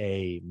like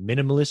a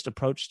minimalist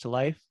approach to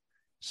life.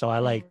 So I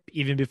like,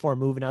 even before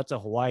moving out to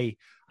Hawaii,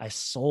 I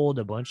sold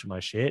a bunch of my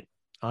shit,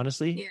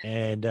 honestly.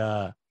 And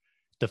the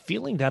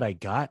feeling that I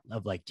got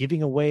of like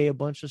giving away a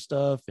bunch of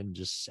stuff and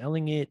just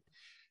selling it,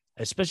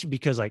 especially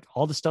because like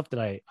all the stuff that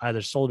I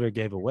either sold or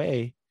gave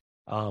away,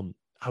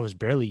 I was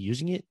barely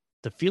using it.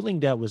 The feeling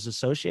that was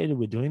associated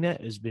with doing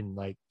that has been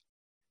like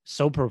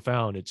so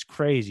profound. It's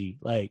crazy.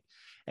 Like,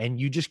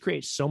 and you just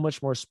create so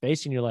much more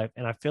space in your life.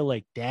 And I feel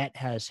like that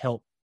has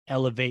helped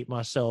elevate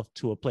myself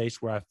to a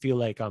place where I feel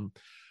like I'm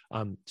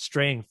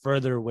straying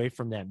further away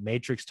from that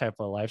matrix type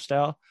of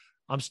lifestyle.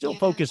 I'm still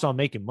focused on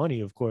making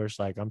money, of course.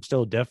 Like I'm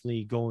still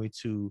definitely going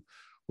to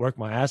work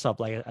my ass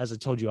off. Like, as I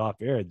told you off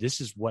air,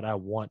 this is what I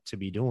want to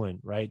be doing,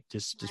 right?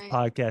 This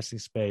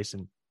podcasting space,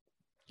 and,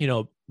 you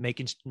know,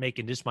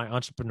 making this my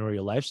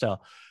entrepreneurial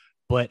lifestyle.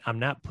 But I'm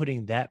not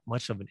putting that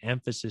much of an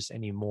emphasis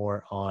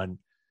anymore on,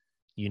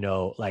 you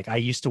know, like I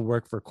used to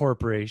work for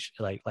corporation,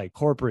 like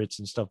corporates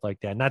and stuff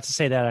like that. Not to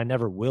say that I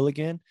never will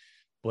again,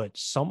 but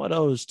some of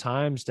those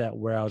times that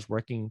where I was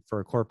working for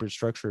a corporate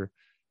structure,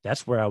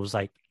 that's where I was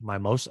like my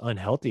most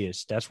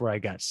unhealthiest. That's where I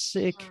got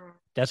sick.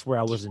 That's where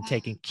I wasn't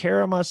taking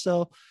care of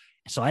myself.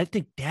 So I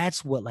think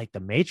that's what like the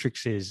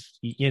matrix is.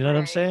 You know what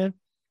I'm saying?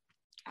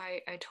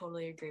 I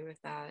totally agree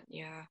with that.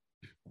 Yeah.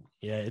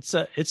 Yeah,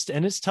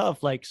 it's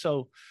tough. Like,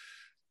 so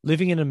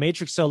living in a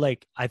matrix. So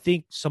like, I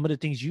think some of the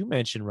things you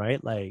mentioned,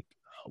 right? Like,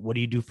 what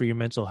do you do for your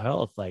mental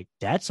health? Like,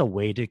 that's a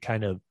way to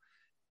kind of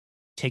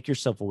take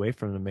yourself away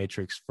from the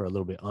matrix for a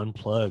little bit,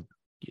 unplug.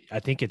 I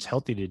think it's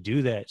healthy to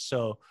do that.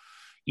 So,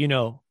 you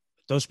know,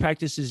 those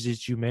practices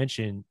that you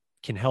mentioned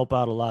can help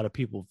out a lot of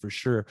people for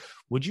sure.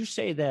 Would you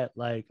say that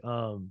like,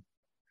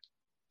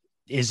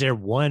 is there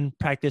one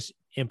practice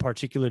in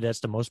particular that's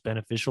the most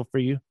beneficial for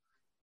you?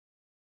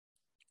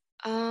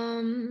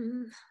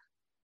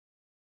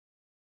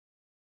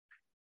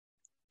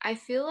 I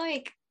feel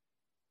like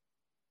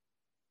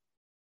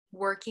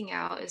working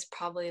out is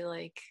probably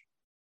like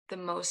the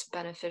most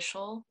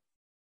beneficial.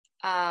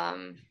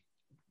 But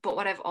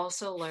what I've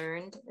also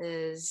learned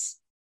is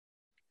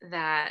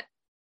that,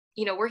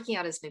 you know, working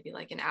out is maybe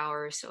like an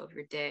hour or so of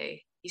your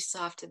day. You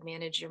still have to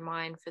manage your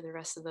mind for the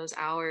rest of those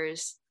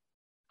hours.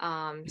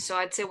 So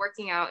I'd say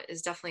working out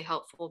is definitely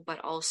helpful, but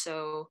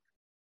also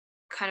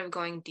kind of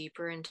going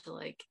deeper into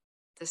like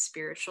the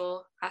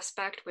spiritual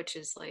aspect, which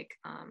is like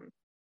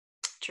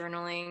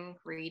journaling,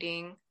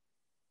 reading,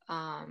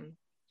 um,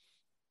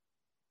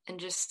 and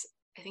just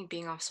I think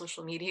being off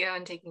social media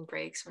and taking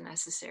breaks when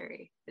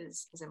necessary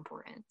is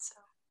important. So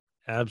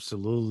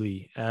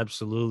Absolutely.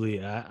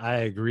 Absolutely. I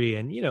agree.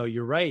 And,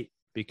 you're right,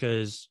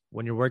 because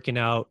when you're working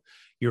out,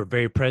 you're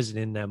very present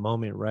in that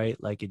moment,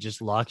 right? Like it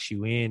just locks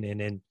you in. And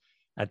then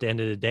at the end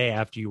of the day,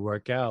 after you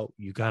work out,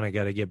 you kind of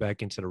got to get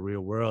back into the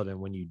real world. And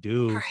when you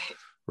do, right.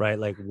 right,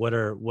 like what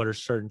are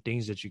certain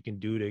things that you can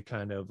do to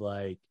kind of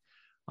like,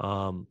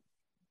 um,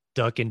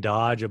 duck and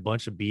dodge a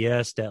bunch of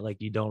BS that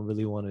like you don't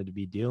really want to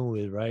be dealing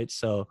with, right?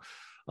 So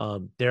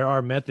there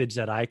are methods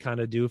that I kind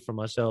of do for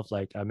myself.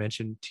 Like I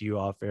mentioned to you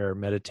off air,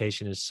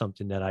 meditation is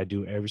something that I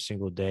do every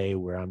single day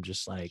where I'm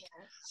just like,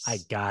 I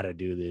Yes. gotta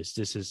do this.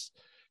 This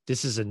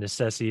is a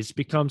necessity. It's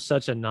become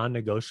such a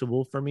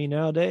non-negotiable for me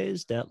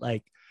nowadays that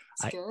like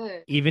It's I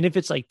good. even if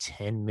it's like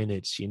 10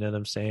 minutes, you know what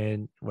I'm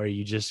saying, where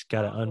you just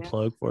gotta Oh yeah.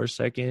 unplug for a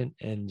second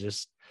and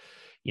just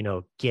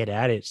get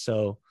at it.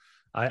 So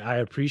I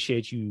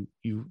appreciate you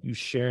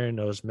sharing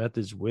those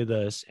methods with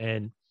us.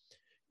 And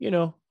you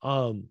know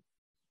um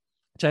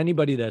to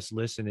anybody that's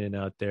listening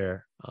out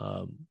there,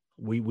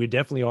 we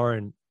definitely are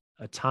in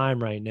a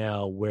time right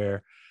now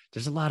where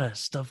there's a lot of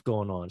stuff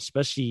going on,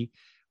 especially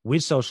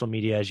with social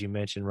media, as you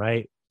mentioned,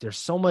 right? There's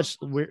so much.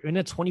 Mhm. We're in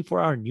a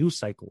 24-hour news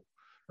cycle,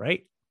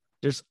 right?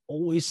 There's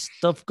always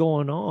stuff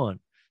going on,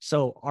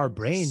 so our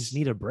brains Yes.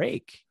 need a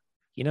break.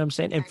 You know what I'm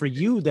saying? I And for agree.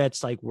 you,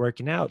 that's like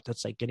working out,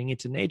 that's like getting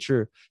into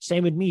nature.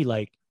 Same with me,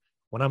 like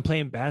when I'm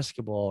playing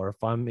basketball, or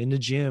if I'm in the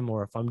gym,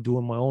 or if I'm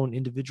doing my own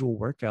individual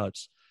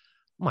workouts,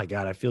 oh my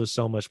God, I feel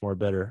so much more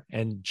better.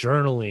 And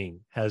journaling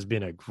has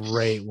been a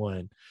great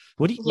one.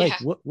 What do you like?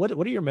 Yeah.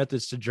 What are your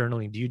methods to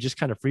journaling? Do you just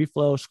kind of free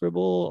flow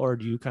scribble, or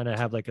do you kind of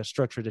have like a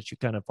structure that you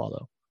kind of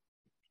follow?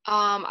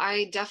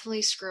 I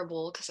definitely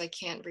scribble because I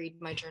can't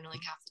read my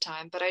journaling half the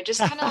time, but I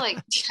just kind of like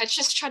I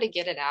just try to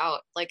get it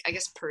out, like I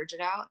guess purge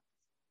it out,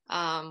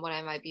 what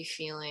I might be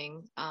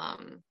feeling.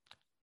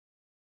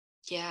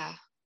 Yeah.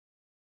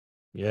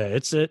 Yeah,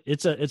 it's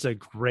a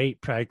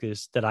great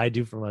practice that I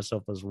do for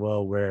myself as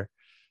well, where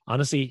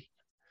honestly,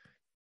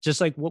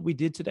 just like what we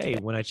did today,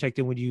 when I checked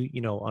in with you,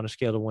 on a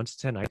scale of 1 to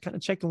 10, I kind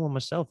of check in with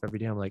myself every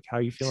day. I'm like, how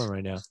are you feeling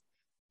right now?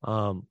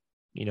 um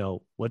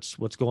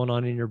what's going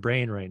on in your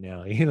brain right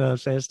now? I'm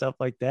saying, stuff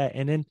like that.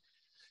 And then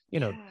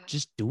Yeah.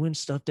 just doing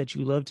stuff that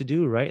you love to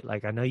do, right?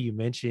 Like I know you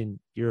mentioned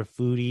you're a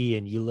foodie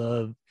and you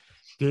love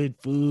good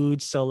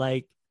food, so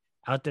like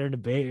out there in the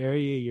Bay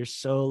Area, you're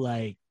so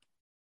like,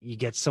 you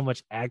get so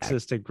much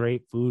access to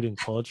great food and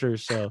culture.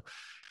 So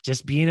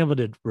just being able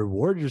to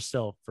reward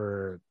yourself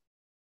for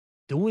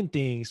doing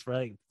things,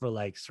 for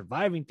like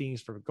surviving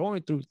things, for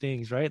going through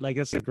things, right? Like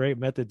that's a great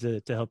method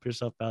to help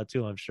yourself out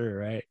too, I'm sure,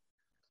 right?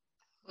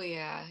 Well,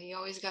 yeah, you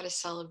always got to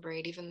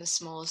celebrate even the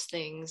smallest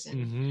things, and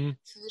Mm-hmm.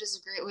 food is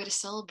a great way to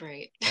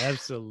celebrate.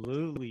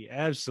 Absolutely,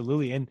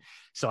 absolutely. And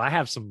so I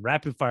have some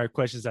rapid fire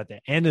questions at the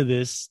end of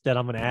this that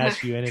I'm going to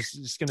ask you, and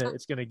it's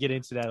gonna get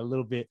into that a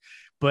little bit.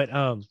 But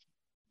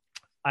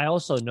I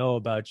also know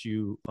about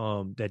you,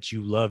 that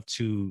you love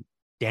to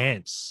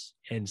dance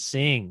and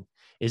sing.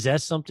 Is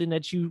that something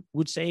that you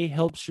would say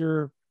helps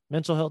your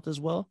mental health as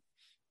well?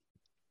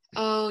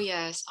 Oh,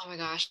 yes. Oh my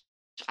gosh.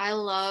 I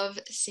love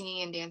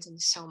singing and dancing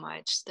so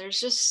much. There's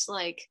just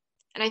like,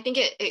 and I think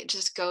it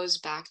just goes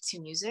back to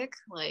music.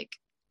 Like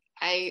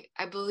I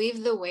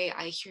believe the way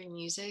I hear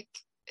music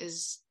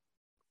is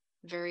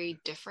very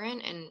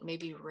different and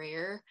maybe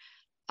rare.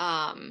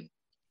 Um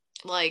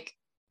like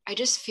I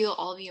just feel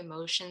all the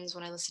emotions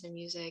when I listen to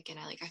music, and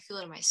I feel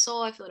it in my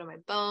soul, I feel it in my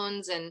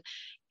bones, and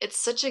it's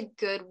such a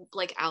good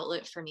like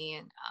outlet for me.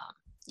 And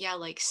yeah,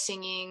 like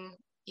singing,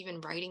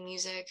 even writing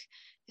music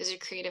is a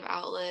creative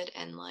outlet,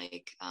 and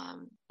like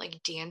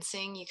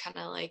dancing, you kind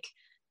of like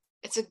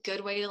it's a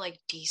good way to like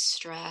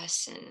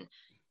de-stress and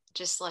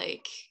just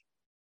like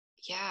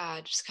yeah,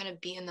 just kind of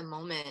be in the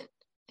moment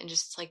and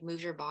just like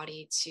move your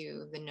body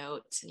to the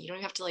notes, and you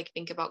don't have to like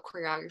think about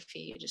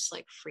choreography, you just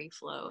like free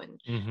flow and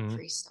Mm-hmm.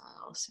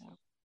 freestyle. So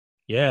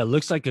Yeah, it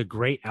looks like a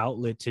great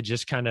outlet to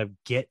just kind of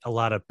get a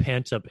lot of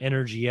pent up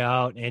energy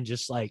out, and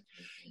just like,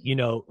 you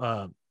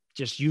know,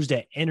 just use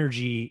that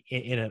energy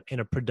in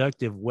a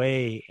productive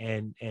way,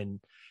 and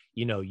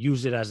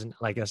use it as, an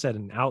like I said,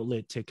 an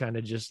outlet to kind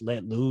of just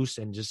let loose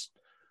and just,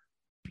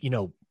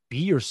 be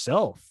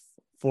yourself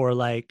for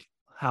like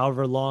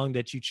however long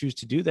that you choose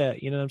to do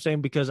that. You know what I'm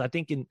saying? Because I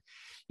think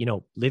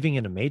living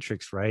in a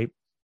matrix, right?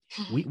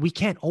 We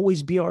can't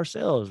always be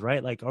ourselves,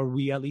 right? Like, or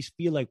we at least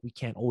feel like we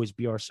can't always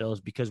be ourselves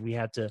because we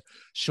have to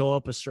show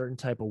up a certain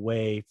type of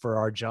way for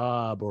our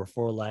job, or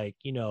for like,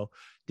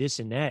 this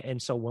and that.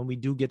 And so when we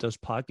do get those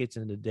pockets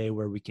in the day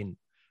where we can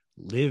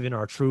live in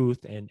our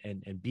truth, and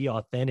be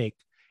authentic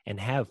and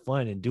have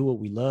fun and do what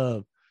we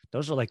love,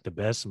 those are like the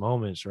best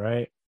moments,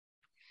 right?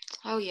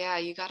 oh yeah,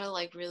 you gotta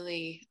like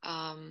really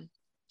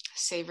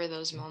savor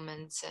those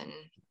moments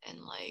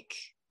and like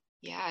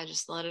yeah,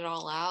 just let it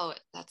all out.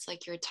 That's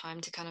like your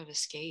time to kind of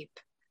escape.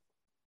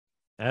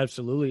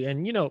 Absolutely.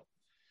 And, you know,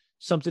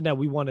 something that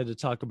we wanted to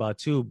talk about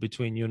too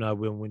between you and I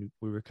when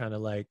we were kind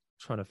of like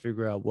trying to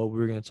figure out what we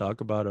were going to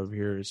talk about over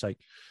here is like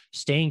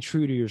staying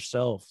true to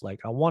yourself. Like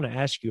I want to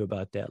ask you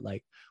about that.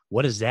 Like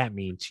what does that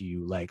mean to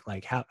you? Like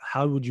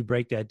how would you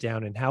break that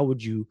down, and how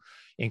would you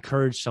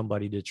encourage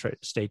somebody to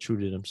stay true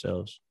to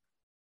themselves?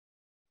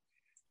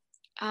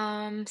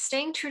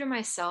 Staying true to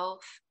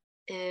myself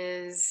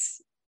is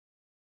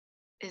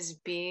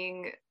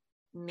being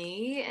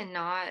me and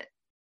not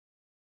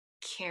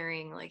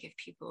caring like if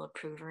people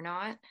approve or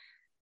not.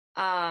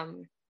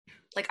 Um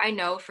like I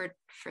know for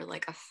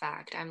like a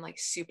fact I'm like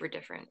super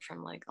different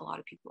from like a lot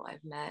of people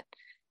I've met.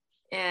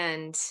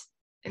 And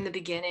in the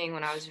beginning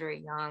when I was very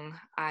young,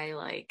 I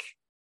like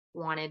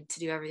wanted to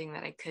do everything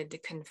that I could to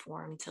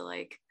conform to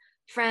like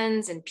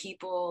friends and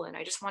people, and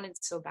I just wanted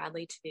so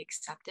badly to be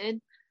accepted,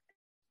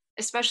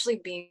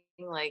 especially being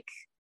like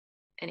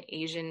an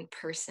Asian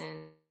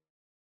person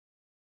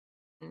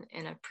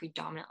in a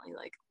predominantly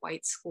like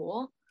white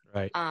school.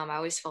 Right. I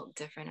always felt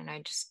different, and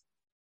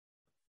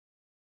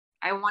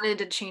I wanted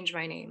to change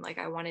my name. Like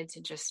I wanted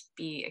to just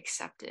be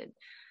accepted.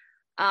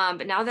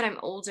 But now that I'm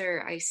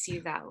older, I see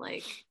that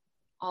like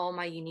all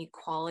my unique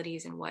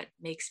qualities and what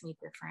makes me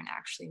different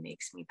actually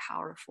makes me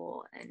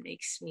powerful and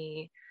makes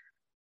me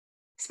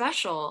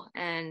special.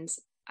 And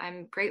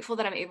I'm grateful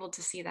that I'm able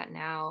to see that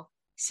now.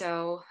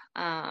 So,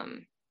 I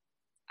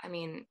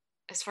mean,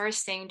 as far as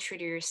staying true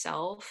to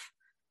yourself,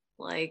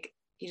 like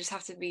you just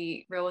have to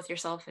be real with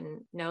yourself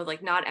and know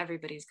like not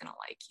everybody's gonna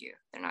like you.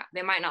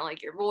 They might not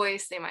like your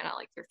voice, they might not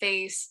like your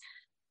face,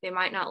 they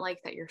might not like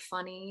that you're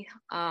funny.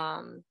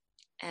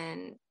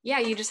 And yeah,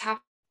 you just have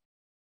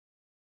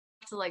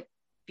to like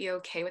be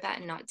okay with that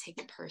and not take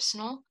it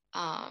personal.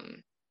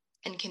 And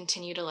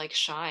continue to like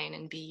shine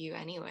and be you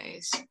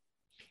anyways. And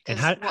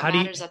Because what how do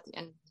you matters at the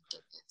end of the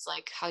day is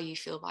like how you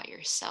feel about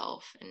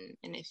yourself and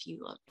if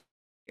you love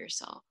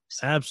yourself.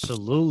 So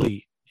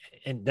absolutely.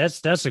 And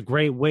that's a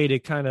great way to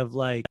kind of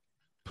like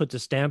put the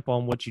stamp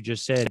on what you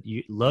just said.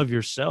 You love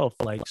yourself.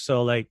 Like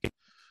so like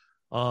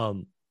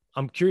um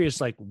I'm curious,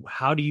 like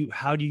how do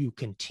you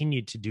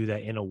continue to do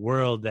that in a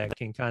world that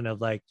can kind of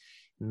like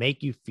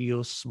make you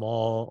feel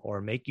small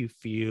or make you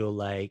feel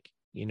like,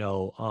 you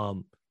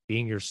know,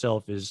 being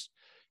yourself is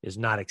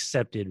not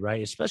accepted,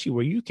 right? Especially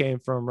where you came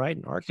from, right?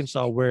 In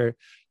Arkansas, where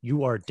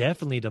you are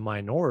definitely the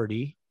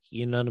minority,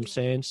 you know what I'm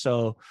saying?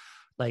 So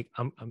like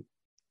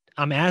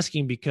I'm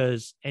asking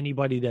because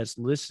anybody that's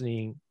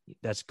listening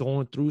that's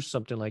going through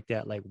something like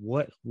that, like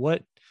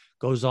what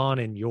goes on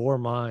in your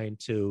mind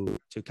to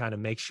kind of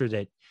make sure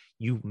that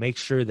you make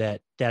sure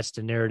that that's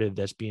the narrative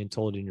that's being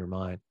told in your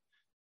mind.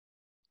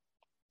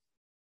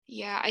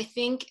 yeah, I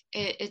think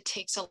it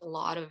takes a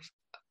lot of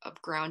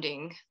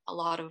grounding, a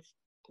lot of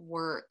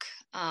work.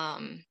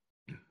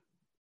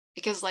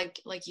 Because like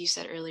you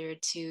said earlier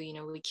too, you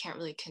know, we can't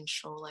really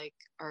control like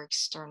our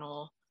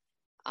external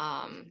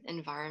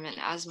environment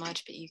as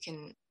much, but you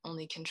can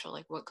only control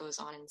like what goes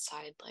on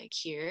inside like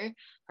here,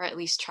 or at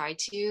least try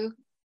to.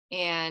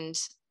 And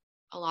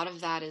a lot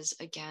of that is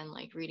again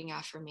like reading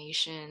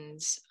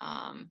affirmations,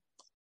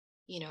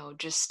 you know,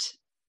 just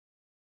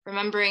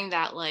remembering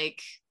that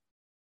like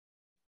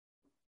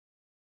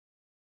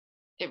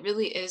it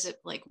really is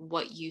like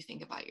what you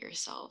think about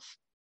yourself,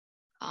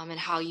 and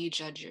how you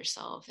judge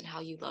yourself and how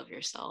you love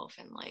yourself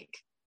and like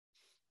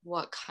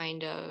what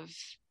kind of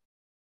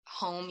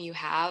home you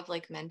have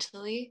like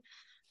mentally.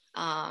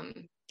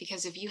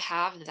 Because if you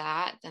have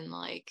that, then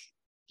like,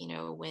 you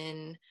know,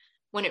 when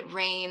it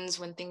rains,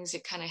 when things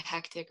get kind of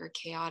hectic or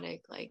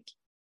chaotic, like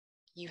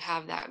you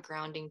have that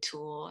grounding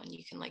tool and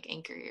you can like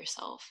anchor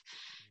yourself.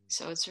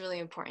 So it's really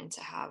important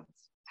to have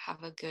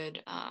a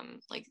good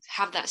like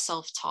have that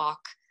self-talk,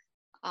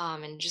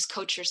 and just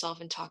coach yourself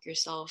and talk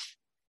yourself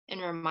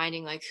and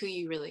reminding like who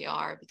you really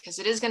are, because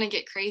it is going to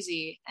get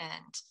crazy.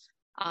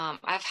 And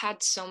I've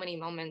had so many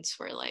moments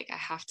where like I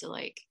have to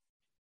like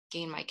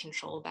gain my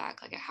control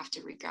back, like I have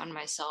to reground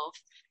myself,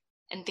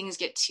 and things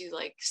get too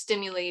like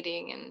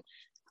stimulating.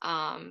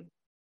 And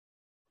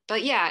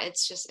but yeah,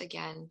 it's just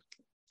again,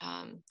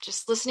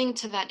 just listening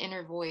to that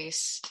inner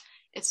voice.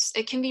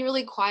 It can be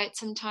really quiet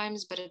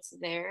sometimes, but it's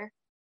there,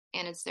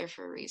 and it's there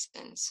for a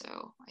reason.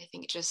 So I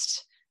think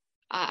just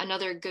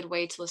another good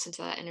way to listen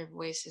to that inner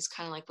voice is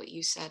kind of like what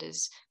you said,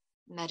 is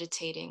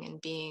meditating and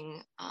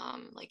being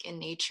like in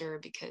nature,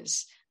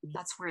 because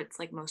that's where it's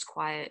like most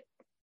quiet.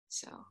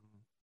 So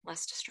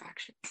less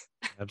distractions.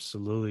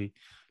 Absolutely.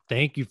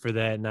 Thank you for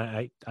that. And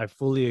I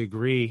fully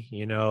agree.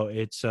 You know,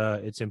 it's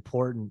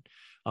important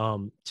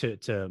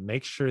to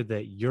make sure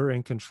that you're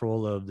in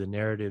control of the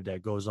narrative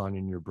that goes on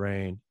in your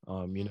brain, you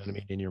know what I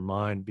mean, in your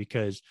mind,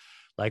 because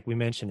like we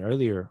mentioned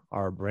earlier,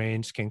 our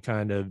brains can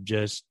kind of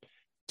just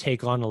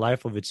take on a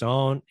life of its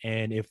own.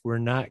 And if we're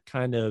not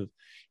kind of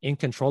in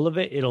control of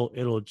it,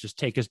 it'll just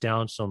take us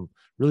down some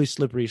really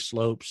slippery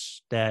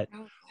slopes that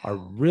Oh, are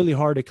yeah. really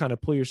hard to kind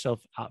of pull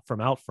yourself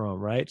out from,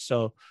 right?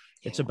 So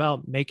it's Yeah.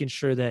 about making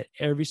sure that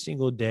every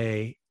single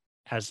day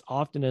as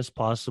often as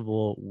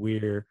possible,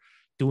 we're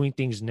doing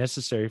things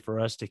necessary for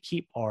us to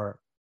keep our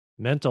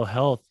mental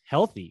health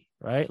healthy,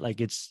 right? Like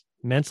it's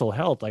mental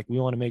health. Like we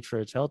want to make sure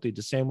it's healthy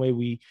the same way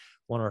we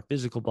want our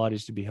physical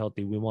bodies to be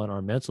healthy. We want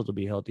our mental to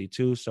be healthy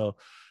too. So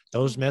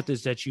those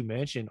methods that you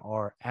mentioned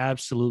are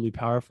absolutely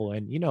powerful.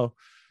 And,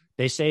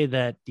 they say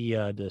that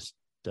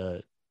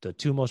the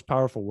two most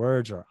powerful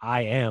words are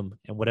I am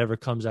and whatever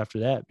comes after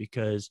that,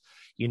 because,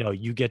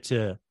 you get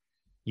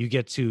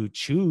to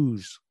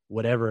choose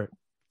whatever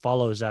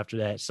follows after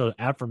that. So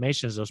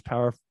affirmations,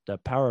 the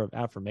power of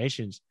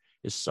affirmations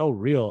is so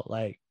real.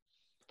 Like,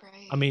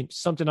 Right. I mean,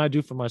 something I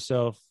do for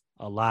myself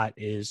a lot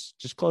is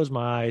just close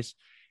my eyes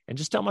and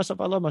just tell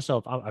myself I love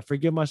myself. I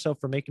forgive myself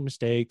for making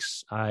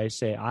mistakes. I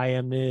say I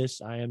am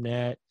this, I am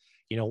that.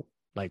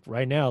 Like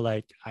right now,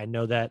 like I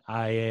know that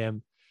I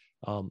am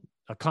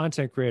a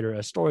content creator,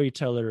 a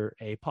storyteller,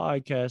 a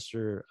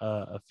podcaster,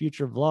 a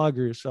future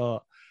vlogger.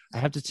 So I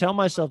have to tell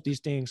myself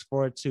these things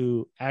for it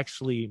to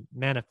actually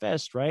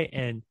manifest, right?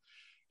 And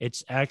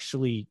it's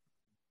actually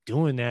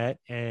doing that.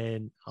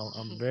 And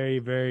I'm very,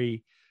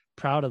 very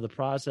proud of the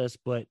process,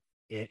 but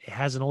it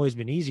hasn't always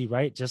been easy,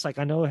 right? Just like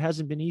I know it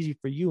hasn't been easy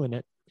for you,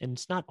 and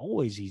it's not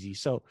always easy.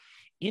 So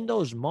in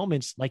those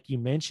moments, like you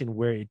mentioned,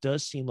 where it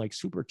does seem like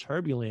super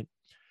turbulent,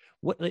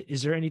 what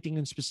is there anything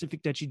in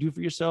specific that you do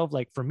for yourself?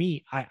 Like for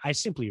me, I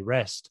simply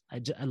rest.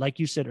 Like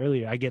you said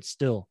earlier, I get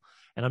still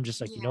and I'm just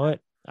like, you know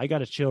what? I got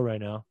to chill right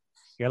now.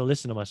 You got to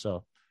listen to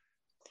myself.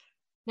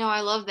 No,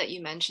 I love that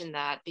you mentioned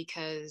that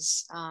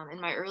because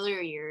in my earlier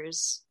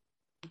years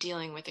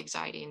dealing with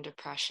anxiety and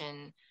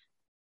depression,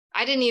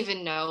 I didn't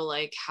even know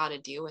like how to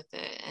deal with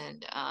it.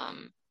 And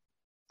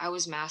I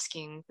was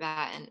masking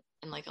that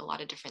and like a lot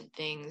of different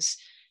things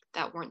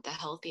that weren't the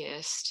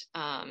healthiest.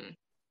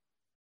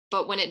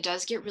 But when it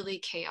does get really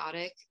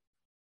chaotic,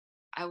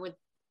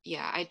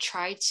 I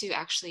try to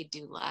actually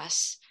do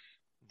less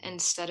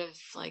instead of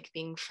like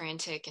being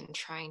frantic and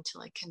trying to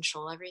like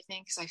control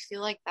everything. Cause I feel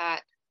like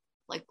that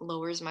like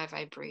lowers my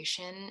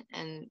vibration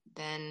and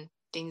then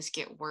things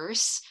get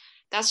worse.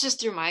 That's just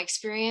through my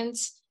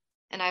experience.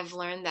 And I've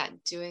learned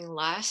that doing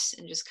less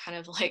and just kind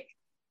of like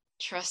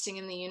trusting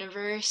in the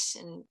universe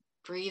and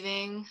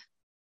breathing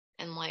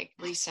and like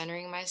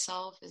recentering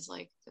myself is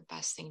like the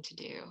best thing to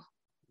do.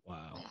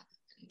 Wow.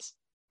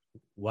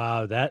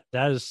 Wow. That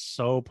is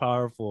so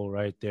powerful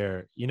right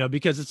there,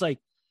 because it's like,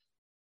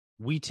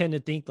 we tend to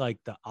think like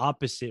the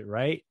opposite,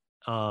 right?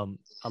 A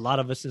lot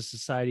of us in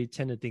society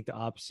tend to think the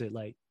opposite,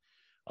 like,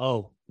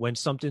 oh, when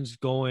something's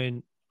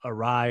going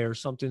awry or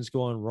something's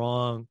going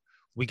wrong,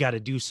 we got to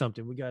do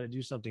something. We got to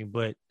do something.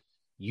 But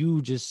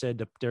you just said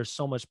that there's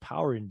so much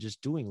power in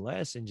just doing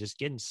less and just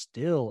getting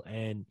still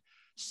and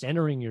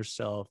centering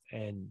yourself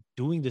and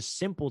doing the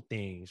simple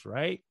things,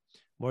 right?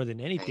 More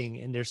than anything.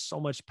 And there's so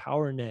much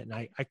power in it. And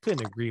I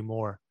couldn't agree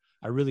more.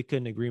 I really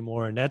couldn't agree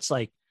more. And that's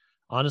like,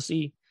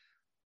 honestly,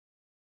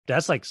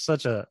 that's like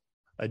such a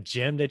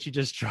gem that you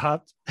just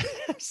dropped.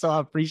 So I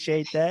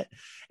appreciate that.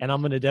 And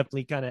I'm going to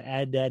definitely kind of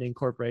add that,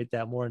 incorporate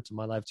that more into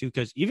my life too.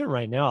 Cause even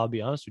right now, I'll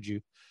be honest with you,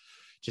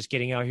 just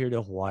getting out here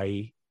to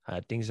Hawaii,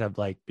 things have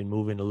like been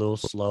moving a little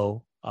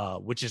slow,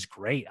 which is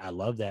great. I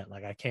love that.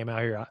 Like I came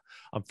out here,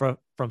 I'm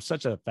from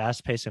such a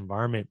fast paced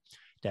environment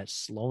that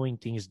slowing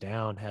things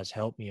down has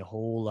helped me a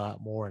whole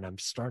lot more. And I'm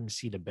starting to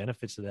see the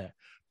benefits of that.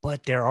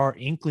 But there are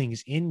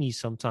inklings in me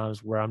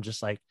sometimes where I'm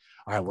just like,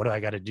 all right, what do I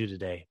got to do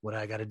today? What do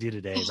I got to do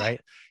today?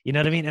 Right. You know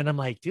what I mean? And I'm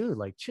like, dude,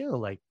 like chill.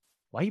 Like,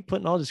 why are you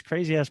putting all this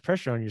crazy ass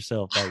pressure on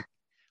yourself? Like,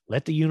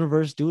 let the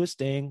universe do its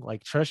thing.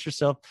 Like, trust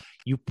yourself.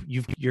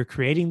 You're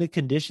creating the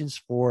conditions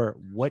for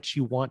what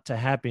you want to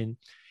happen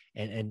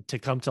and to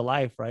come to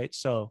life. Right.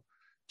 So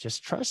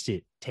just trust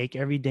it. Take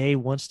every day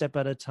one step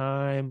at a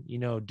time,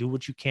 do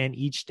what you can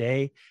each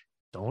day.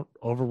 Don't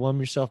overwhelm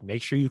yourself.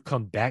 Make sure you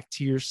come back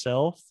to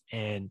yourself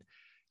and,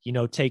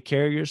 take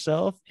care of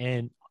yourself,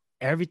 and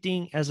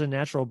everything as a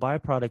natural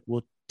byproduct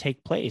will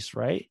take place.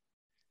 Right.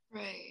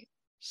 Right.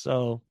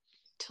 So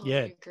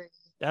Totally agree.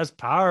 That's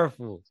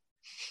powerful.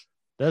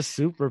 That's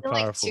super I feel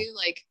like powerful. too,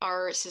 like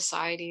our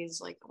societies,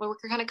 like we're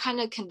kind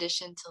of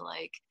conditioned to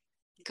like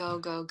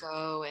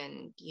go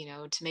and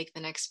to make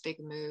the next big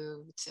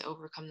move, to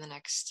overcome the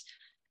next,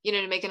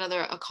 to make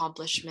another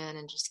accomplishment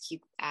and just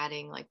keep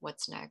adding like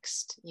what's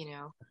next.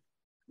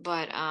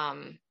 But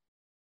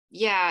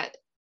yeah,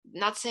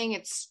 not saying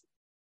it's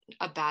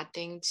a bad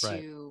thing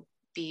to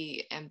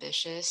be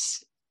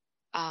ambitious,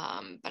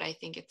 but I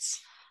think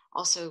it's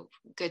also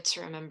good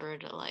to remember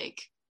to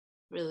like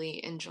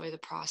really enjoy the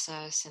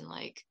process and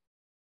like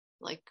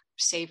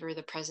savor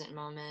the present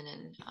moment.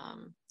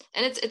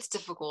 And it's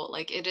difficult,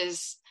 like it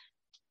is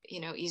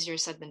easier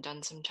said than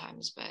done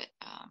sometimes, but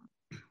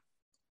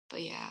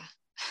yeah.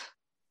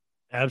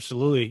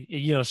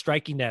 Absolutely.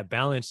 Striking that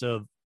balance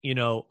of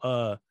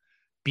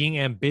being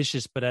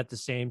ambitious but at the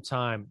same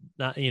time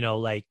not,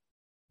 like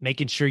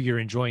making sure you're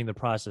enjoying the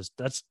process.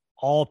 That's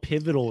all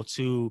pivotal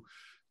to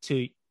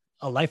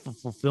a life of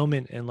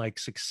fulfillment and like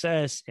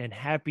success and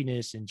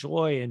happiness and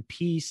joy and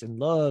peace and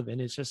love. And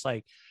it's just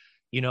like,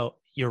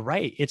 you're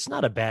right. It's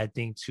not a bad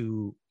thing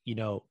to,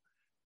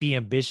 be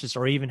ambitious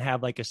or even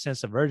have like a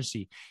sense of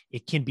urgency.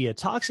 It can be a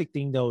toxic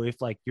thing though if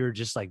like you're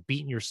just like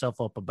beating yourself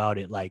up about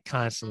it like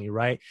constantly,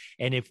 right?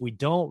 And if we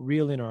don't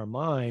reel in our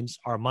minds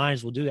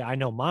will do that. I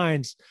know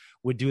minds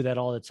would do that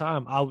all the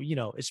time.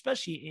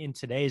 Especially in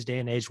today's day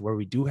and age where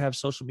we do have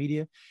social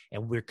media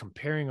and we're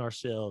comparing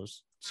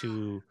ourselves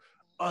to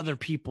other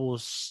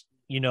people's,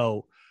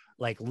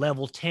 like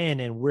level 10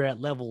 and we're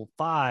at level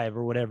 5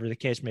 or whatever the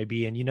case may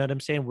be. And you know what I'm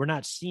saying? We're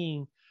not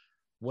seeing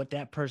what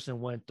that person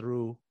went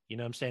through, you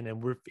know what I'm saying?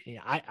 And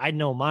I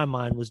know my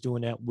mind was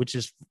doing that, which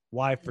is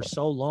why for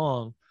so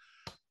long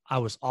I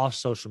was off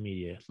social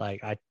media.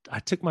 Like I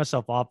took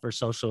myself off for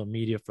social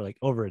media for like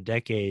over a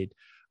decade.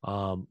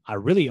 I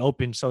really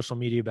opened social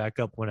media back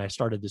up when I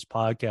started this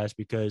podcast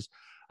because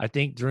I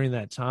think during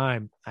that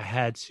time I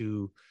had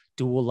to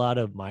do a lot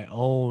of my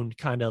own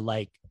kind of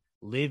like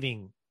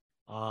living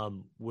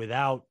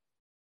without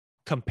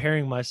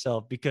comparing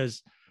myself,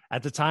 because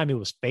at the time it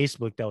was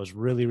Facebook that was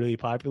really, really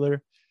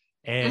popular.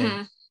 And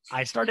Mm-hmm.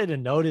 I started to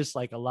notice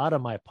like a lot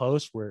of my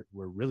posts were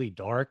really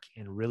dark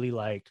and really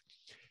like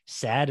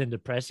sad and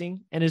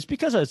depressing. And it's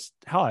because of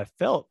how I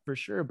felt for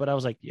sure. But I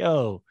was like,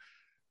 yo,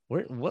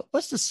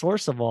 what's the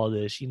source of all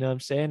this? You know what I'm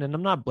saying? And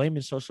I'm not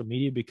blaming social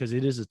media because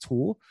it is a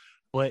tool,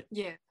 but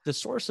Yeah. the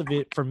source of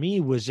it for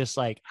me was just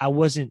like I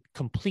wasn't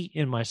complete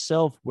in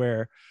myself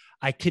where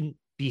I couldn't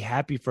be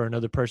happy for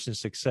another person's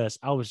success.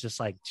 I was just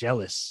like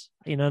jealous.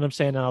 You know what I'm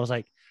saying? And I was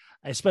like,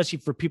 especially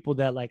for people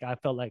that like I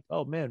felt like,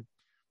 oh man,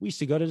 we used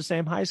to go to the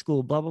same high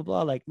school, blah blah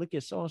blah. Like, look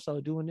at so and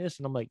so doing this,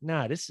 and I'm like,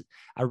 nah, this.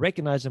 I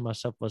recognize in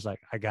myself was like,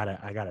 I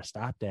gotta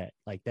stop that.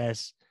 Like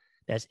that's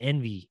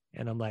envy,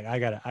 and I'm like, I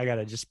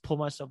gotta just pull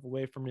myself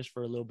away from this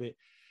for a little bit.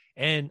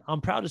 And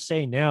I'm proud to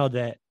say now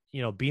that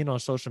being on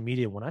social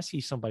media, when I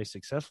see somebody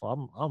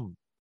successful,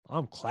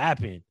 I'm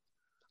clapping,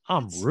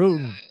 I'm That's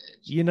rooting. good.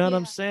 You know what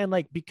I'm Yeah. saying?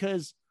 Like,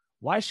 because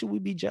why should we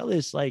be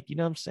jealous? Like, you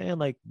know what I'm saying?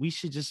 Like, we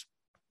should just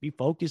be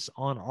focused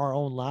on our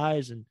own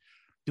lives and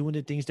doing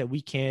the things that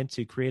we can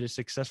to create a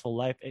successful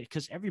life,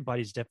 because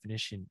everybody's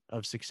definition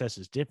of success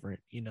is different.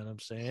 You know what I'm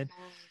saying?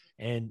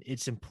 And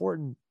it's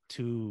important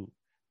to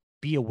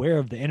be aware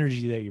of the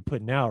energy that you're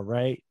putting out,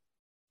 right?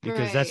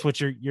 Because that's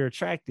Right. what you're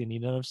attracting. You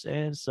know what I'm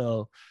saying?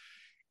 So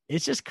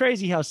it's just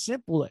crazy how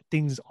simple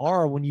things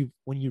are when you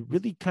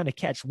really kind of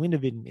catch wind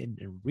of it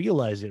and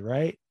realize it,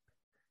 right?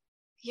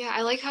 Yeah,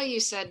 I like how you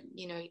said,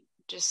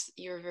 just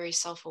you're very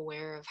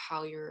self-aware of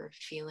how you're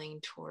feeling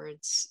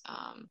towards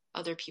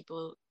other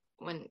people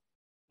when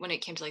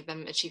it came to like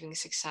them achieving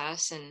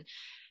success, and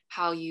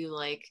how you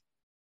like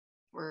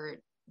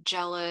were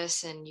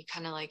jealous and you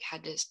kind of like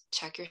had to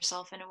check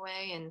yourself in a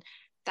way, and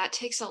that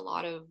takes a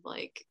lot of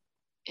like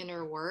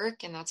inner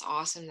work, and that's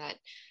awesome that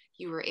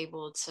you were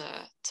able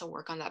to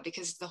work on that,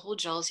 because the whole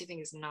jealousy thing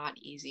is not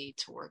easy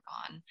to work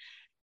on,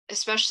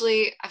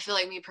 especially I feel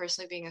like me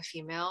personally being a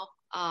female.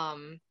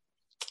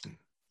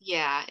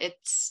 Yeah,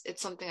 it's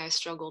something I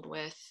struggled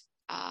with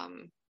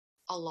um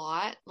a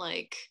lot.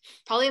 Like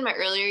probably in my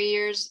earlier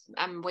years,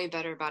 I'm way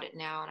better about it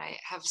now, and I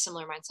have a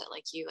similar mindset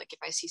like you. Like if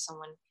I see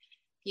someone,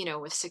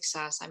 with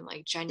success, I'm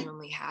like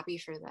genuinely happy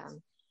for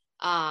them.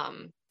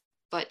 Um,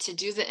 but to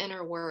do the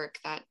inner work,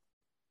 that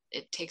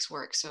it takes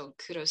work. So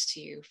kudos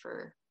to you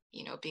for,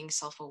 being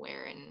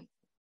self-aware and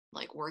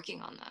like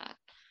working on that.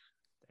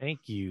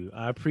 Thank you.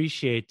 I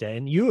appreciate that.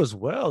 And you as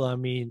well. I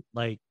mean,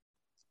 like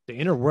the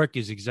inner work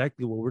is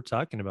exactly what we're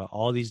talking about.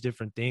 All these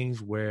different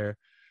things where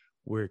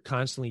we're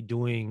constantly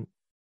doing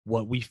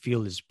what we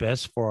feel is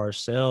best for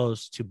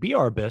ourselves to be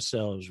our best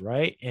selves,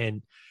 right?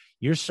 And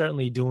you're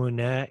certainly doing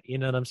that. You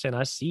know what I'm saying?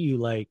 I see you,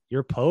 like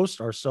your posts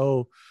are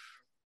so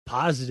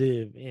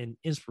positive and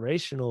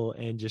inspirational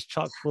and just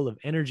chock full of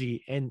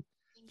energy and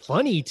Thank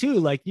funny you. too.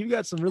 Like you've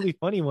got some really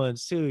funny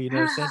ones too, you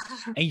know what I'm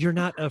saying? And you're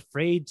not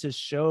afraid to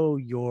show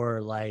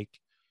your like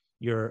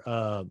your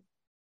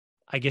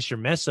I guess your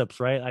mess ups,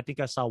 right? I think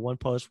I saw one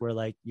post where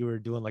like you were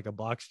doing like a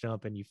box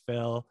jump and you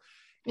fell,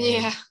 and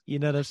Yeah. you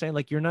know what I'm saying?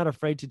 Like you're not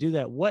afraid to do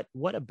that. What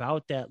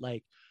about that?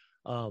 Like,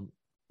 um,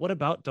 what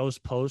about those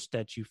posts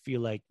that you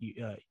feel like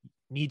you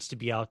needs to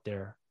be out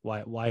there?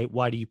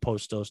 Why do you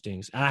post those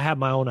things? And I have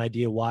my own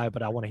idea why,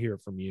 but I want to hear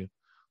it from you.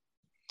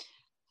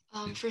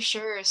 For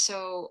sure.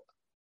 So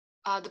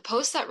the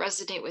posts that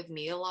resonate with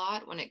me a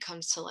lot when it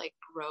comes to like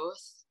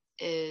growth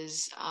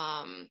is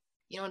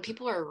when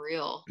people are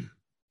real,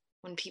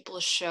 when people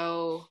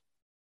show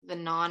the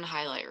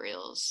non-highlight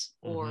reels,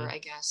 Mm-hmm. or I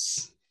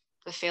guess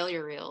the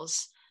failure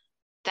reels,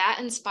 that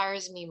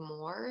inspires me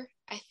more,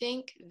 I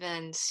think,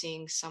 than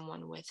seeing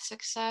someone with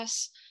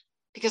success,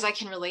 because I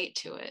can relate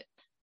to it.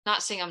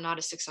 Not saying I'm not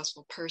a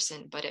successful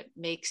person, but it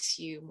makes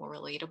you more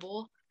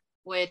relatable,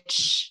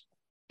 which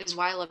is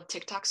why I love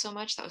TikTok so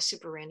much. That was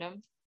super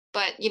random.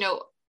 But,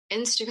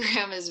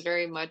 Instagram is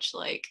very much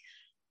like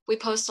we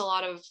post a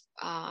lot of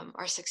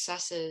our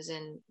successes,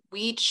 and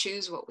we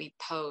choose what we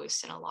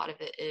post. And a lot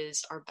of it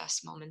is our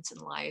best moments in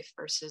life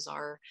versus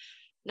our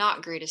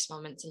not greatest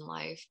moments in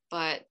life.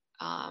 But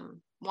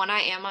when I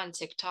am on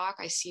TikTok,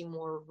 I see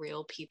more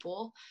real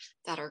people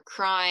that are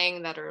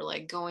crying, that are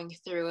like going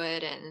through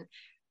it. And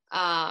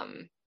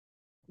um,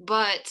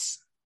 but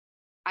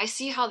I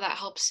see how that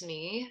helps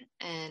me,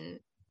 and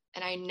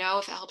I know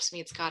if it helps me,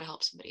 it's got to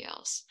help somebody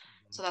else.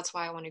 So that's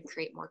why I want to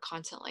create more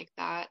content like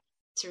that,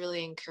 to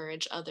really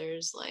encourage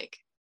others, like,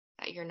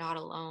 that you're not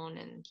alone,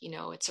 and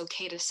it's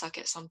okay to suck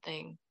at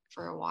something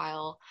for a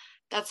while.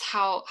 That's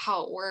how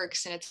it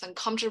works, and it's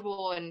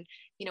uncomfortable, and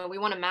we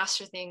want to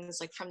master things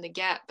like from the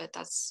get, but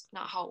that's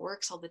not how it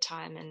works all the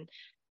time. And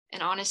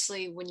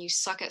honestly, when you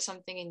suck at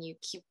something and you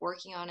keep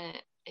working on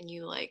it, and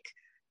you like,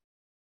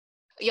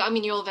 yeah, I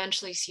mean, you'll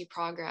eventually see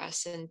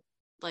progress. And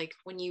like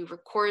when you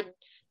record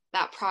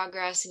that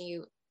progress, and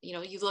you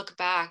look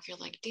back, you're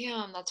like,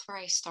 damn, that's where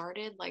I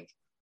started. Like,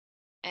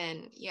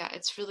 and yeah,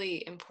 it's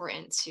really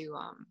important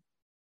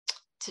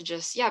to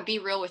just, yeah, be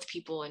real with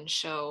people and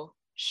show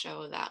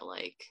that,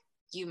 like,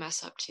 you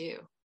mess up too.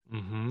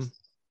 Mm-hmm.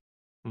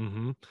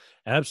 Mm-hmm.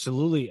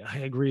 Absolutely. I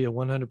agree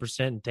 100%.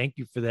 And thank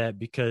you for that,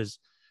 because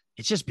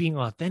it's just being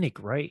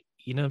authentic, right?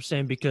 You know what I'm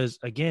saying? Because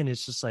again,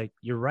 it's just like,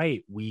 you're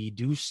right. We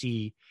do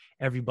see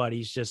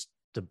everybody's just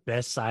the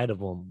best side of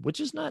them, which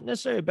is not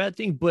necessarily a bad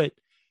thing, but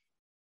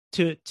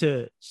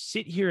to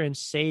sit here and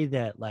say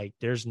that like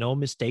there's no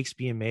mistakes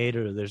being made,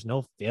 or there's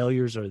no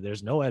failures, or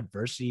there's no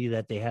adversity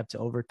that they have to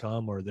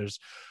overcome, or there's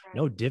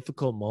no Right.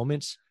 difficult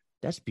moments,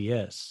 that's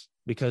BS,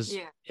 because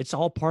Yeah. it's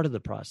all part of the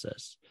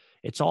process.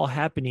 It's all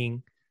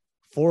happening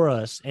for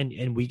us.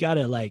 And we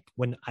gotta, like,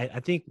 when I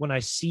think when I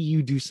see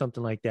you do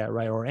something like that,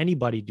 right, or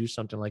anybody do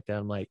something like that,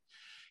 I'm like,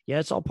 yeah,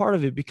 it's all part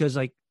of it, because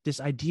like this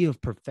idea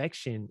of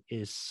perfection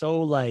is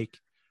so like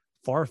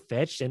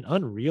far-fetched and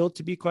unreal,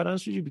 to be quite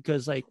honest with you,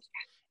 because like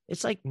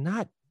it's like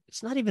not,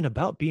 it's not even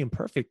about being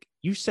perfect.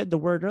 You said the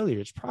word earlier,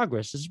 it's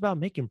progress. It's about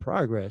making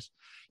progress,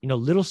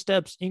 little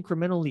steps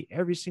incrementally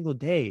every single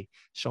day,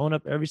 showing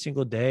up every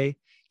single day,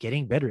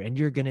 getting better. And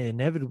you're going to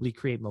inevitably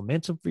create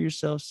momentum for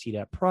yourself, see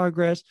that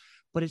progress.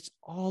 But it's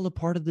all a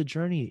part of the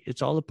journey.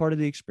 It's all a part of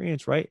the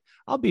experience, right?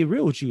 I'll be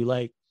real with you.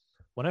 Like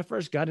when I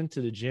first got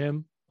into the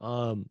gym,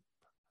 I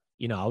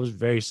was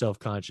very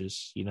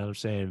self-conscious, you know what I'm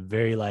saying?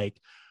 Very like,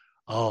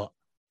 oh,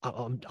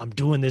 I'm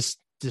doing this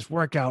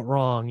workout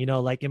wrong.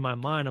 Like in my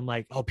mind, I'm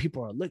like, oh,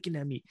 people are looking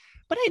at me,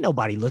 but ain't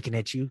nobody looking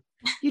at you.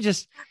 You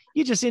just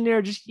you just in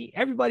there, just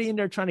everybody in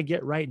there trying to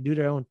get right and do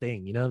their own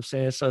thing. You know what I'm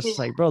saying? So it's Yeah.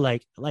 like, bro,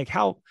 like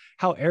how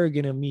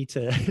arrogant of me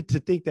to to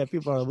think that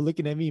people are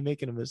looking at me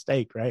making a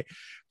mistake, right?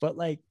 But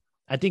like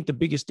I think the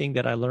biggest thing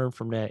that I learned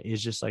from that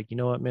is just like, you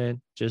know what,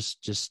 man, just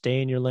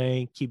stay in your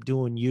lane, keep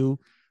doing you.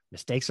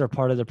 Mistakes are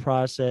part of the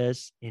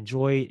process.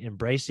 Enjoy it,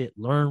 embrace it,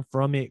 learn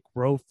from it,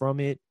 grow from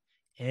it,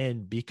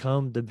 and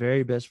become the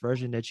very best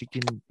version that you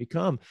can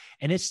become.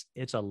 And it's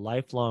a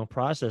lifelong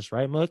process,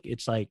 right, Mook?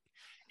 It's like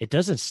it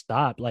doesn't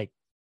stop. Like,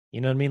 you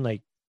know what I mean?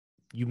 Like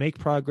you make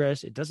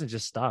progress, it doesn't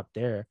just stop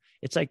there.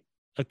 It's like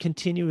a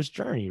continuous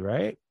journey,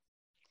 right?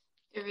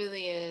 It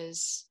really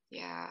is.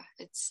 Yeah.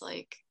 It's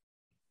like,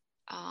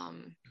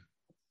 um,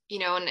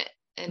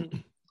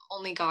 and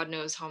only God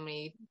knows how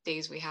many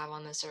days we have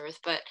on this earth,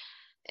 but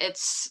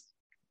it's,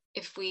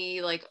 if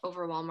we like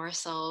overwhelm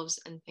ourselves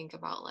and think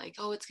about like,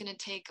 oh, it's going to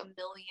take a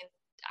million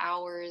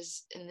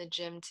hours in the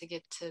gym to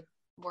get to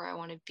where I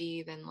want to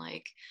be, then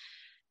like,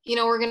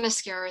 we're going to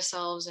scare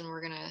ourselves and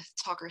we're going to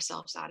talk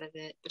ourselves out of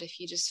it. But if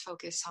you just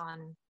focus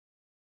on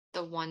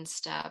the one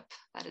step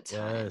at a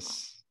time,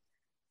 Yes.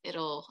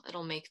 it'll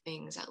make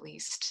things at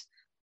least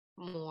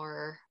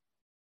more,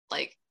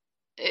 like,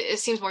 it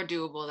seems more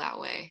doable that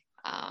way.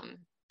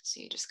 So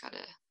you just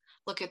gotta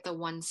look at the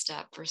one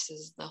step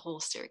versus the whole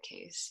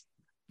staircase.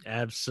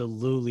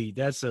 Absolutely.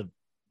 That's a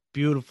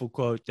beautiful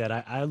quote that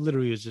I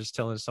literally was just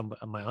telling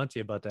my auntie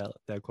about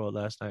that quote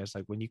last night. It's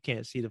like, when you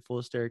can't see the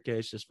full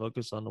staircase, just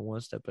focus on the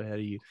one step ahead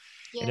of you.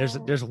 And Yeah.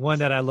 there's one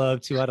that I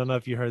love too. I don't know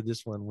if you heard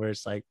this one, where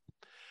it's like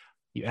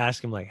you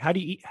ask him like, how do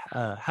you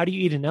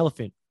eat an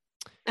elephant?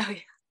 Oh yeah.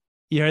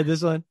 You heard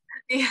this one?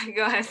 Yeah,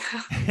 go ahead.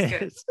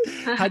 That's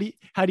good. How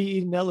do you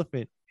eat an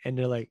elephant? And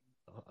they're like,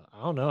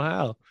 I don't know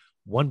how.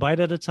 One bite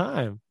at a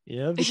time,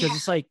 because Yeah.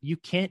 it's like you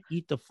can't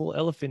eat the full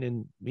elephant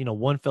in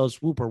one fell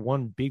swoop or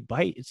one big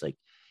bite. It's like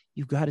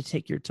you got to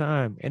take your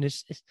time, and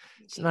it's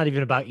not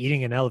even about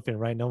eating an elephant,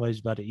 right? Nobody's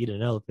about to eat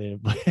an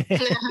elephant, but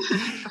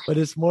but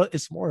it's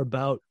more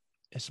about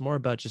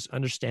just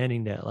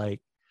understanding that, like,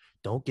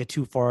 don't get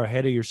too far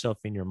ahead of yourself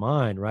in your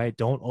mind, right?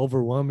 Don't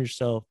overwhelm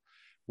yourself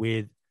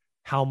with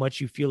how much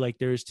you feel like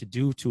there is to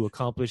do to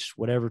accomplish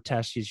whatever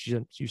task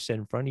you set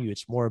in front of you.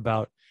 It's more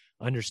about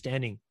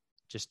understanding,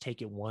 just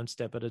take it one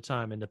step at a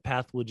time, and the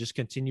path will just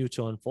continue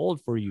to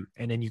unfold for you.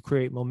 And then you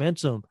create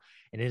momentum.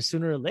 And then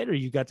sooner or later,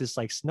 you got this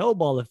like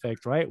snowball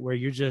effect, right? Where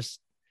you're just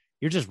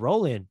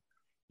rolling.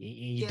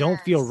 You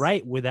don't feel Yes.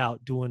 right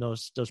without doing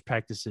those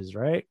practices,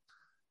 right?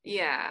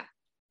 Yeah.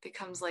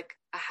 Becomes like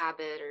a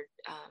habit,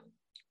 or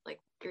like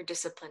you're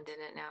disciplined in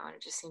it now, and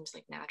it just seems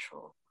like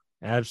natural.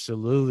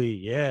 Absolutely.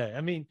 Yeah.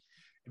 I mean,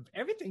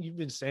 everything you've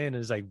been saying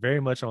is like very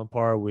much on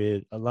par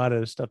with a lot of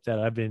the stuff that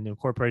I've been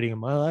incorporating in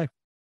my life.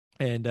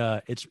 And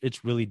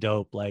it's really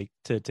dope, like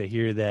to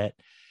hear that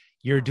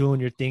you're doing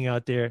Oh. your thing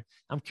out there.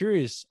 I'm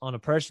curious on a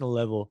personal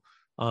level,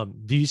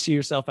 Do you see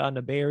yourself out in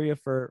the Bay Area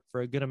for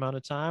a good amount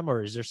of time,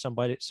 or is there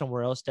somebody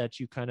somewhere else that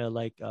you kind of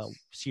like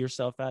see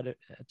yourself at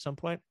some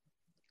point?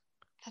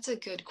 That's a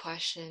good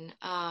question.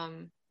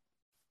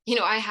 You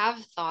know, I have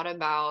thought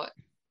about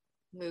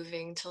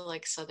moving to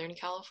like Southern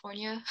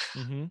California.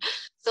 Mm-hmm.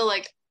 So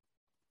like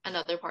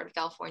another part of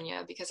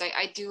California because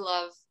I do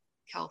love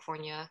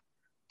California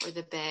or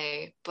the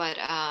Bay, but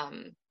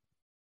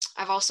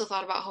I've also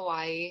thought about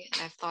Hawaii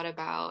and I've thought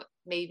about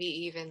maybe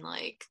even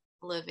like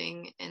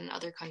living in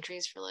other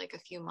countries for like a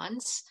few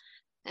months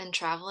and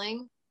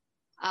traveling.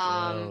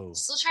 Whoa.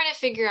 Still trying to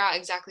figure out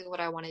exactly what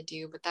I want to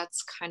do, but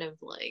that's kind of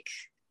like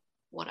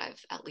what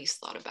I've at least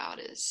thought about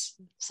is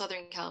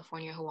Southern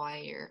California,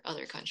 Hawaii, or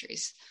other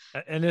countries.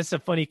 And it's a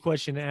funny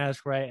question to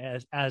ask,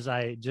 right? As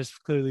I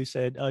just clearly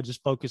said,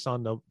 just focus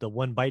on the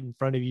one bite in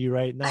front of you,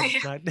 right?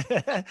 Not.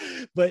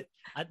 But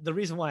the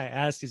reason why I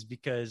ask is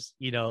because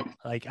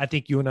like I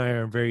think you and I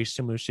are in very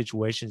similar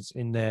situations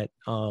in that,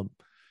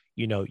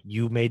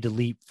 you made the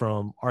leap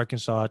from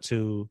Arkansas,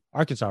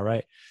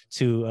 right,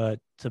 to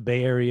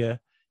Bay Area,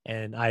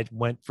 and I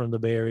went from the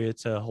Bay Area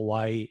to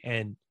Hawaii,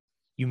 and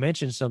you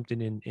mentioned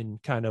something in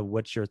kind of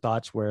what your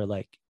thoughts were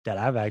like that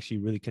I've actually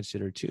really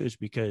considered too, is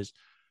because,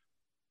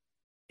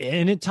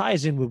 and it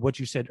ties in with what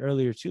you said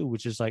earlier too,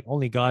 which is like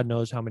only God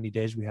knows how many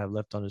days we have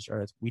left on this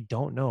earth. We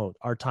don't know.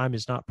 Our time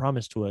is not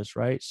promised to us,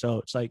 right? So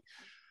it's like,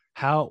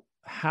 how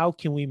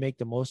can we make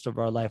the most of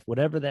our life,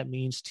 whatever that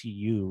means to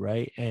you,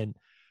 right? And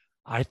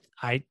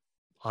I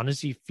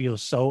honestly feel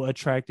so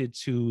attracted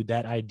to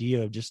that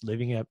idea of just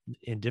living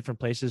in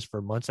different places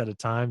for months at a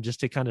time,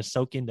 just to kind of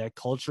soak in that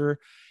culture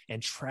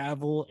and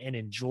travel and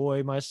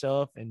enjoy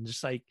myself. And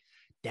just like,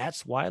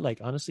 that's why,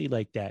 like, honestly,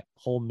 like that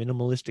whole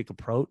minimalistic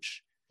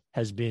approach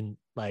has been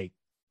like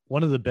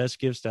one of the best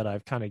gifts that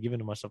I've kind of given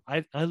to myself.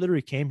 I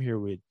literally came here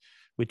with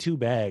 2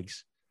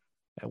 bags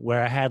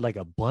where I had like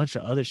a bunch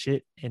of other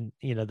shit and,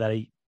 that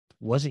I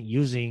wasn't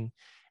using.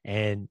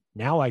 And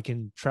now I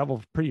can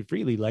travel pretty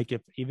freely. Like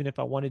even if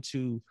I wanted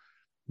to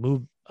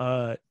move,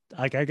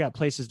 like I got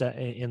places that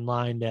in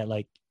line that,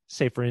 like,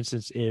 say for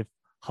instance, if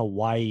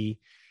Hawaii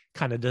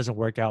kind of doesn't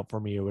work out for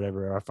me or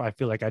whatever, or if I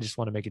feel like I just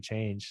want to make a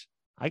change,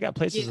 I got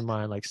places Yeah. in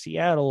mind like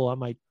Seattle. I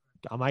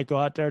might go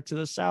out there to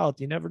the south.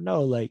 You never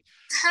know. Like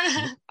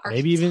maybe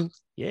Arkansas. even,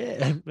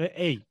 yeah.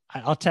 Hey,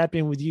 I'll tap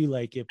in with you.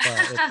 Like if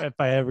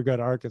I ever go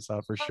to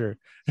Arkansas for sure.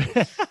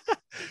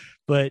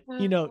 But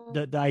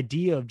the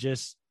idea of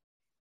just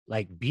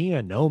like being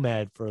a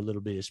nomad for a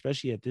little bit,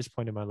 especially at this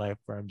point in my life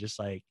where I'm just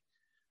like,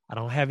 I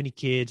don't have any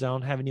kids. I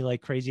don't have any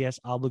like crazy ass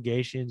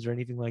obligations or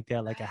anything like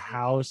that, like a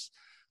house.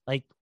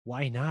 Like,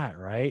 why not?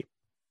 Right.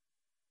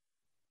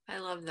 I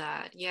love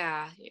that.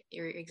 Yeah,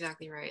 you're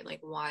exactly right.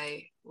 Like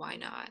why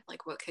not?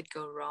 Like what could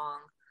go wrong?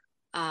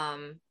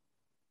 Um,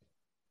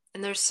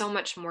 and there's so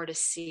much more to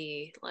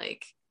see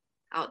like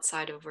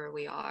outside of where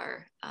we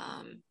are.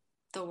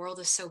 The world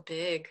is so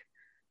big.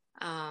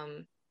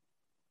 Um,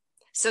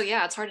 so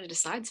yeah, it's hard to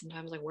decide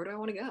sometimes like where do I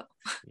want to go?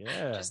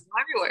 Yeah. Just go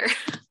everywhere.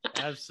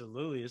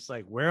 Absolutely. It's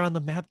like, where on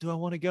the map do I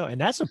want to go? And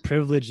that's a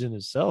privilege in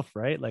itself,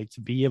 right? Like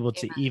to be able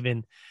to Yeah.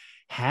 even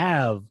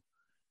have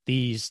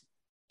these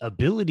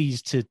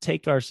abilities to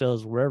take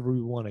ourselves wherever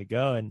we want to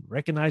go, and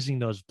recognizing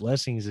those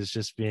blessings has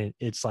just been,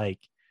 it's like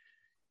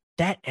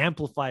that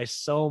amplifies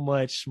so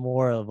much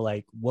more of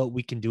like what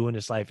we can do in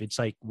this life. It's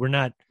like we're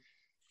not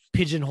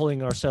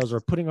pigeonholing ourselves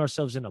or putting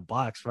ourselves in a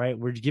box, right?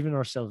 We're giving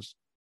ourselves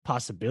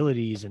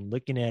possibilities and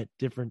looking at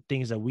different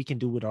things that we can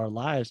do with our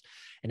lives.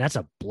 And that's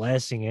a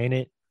blessing, ain't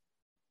it?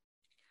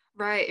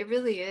 Right, it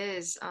really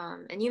is.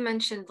 And you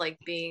mentioned like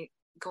being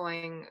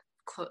going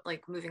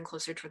like moving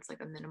closer towards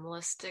like a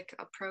minimalistic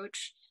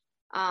approach,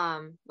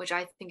 which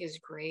I think is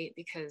great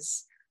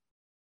because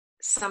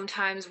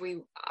sometimes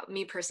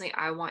me personally,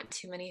 I want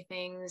too many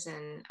things,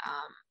 and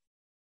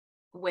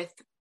with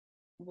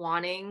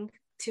wanting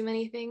too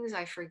many things,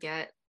 I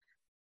forget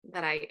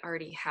that I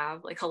already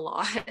have like a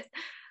lot.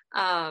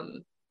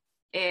 um,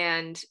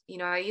 and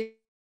I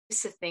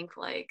used to think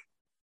like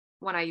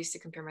when I used to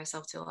compare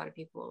myself to a lot of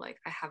people, like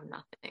I have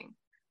nothing.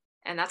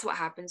 And that's what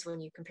happens when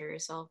you compare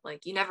yourself.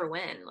 Like you never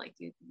win, like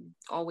you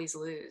always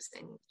lose,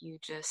 and you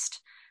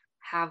just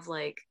have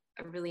like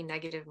a really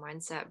negative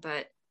mindset.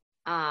 But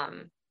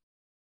um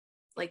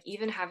like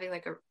even having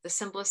like the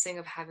simplest thing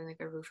of having like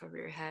a roof over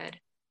your head,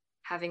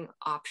 having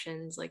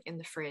options like in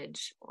the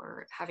fridge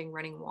or having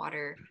running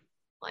water,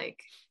 like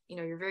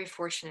you're very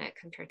fortunate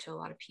compared to a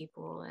lot of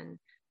people. And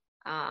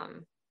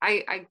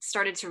I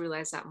started to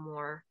realize that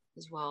more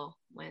as well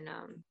when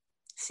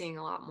seeing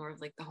a lot more of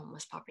like the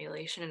homeless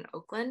population in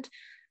Oakland.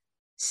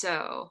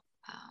 So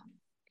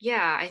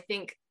yeah, I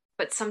think,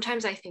 but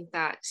sometimes I think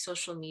that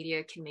social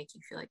media can make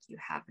you feel like you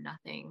have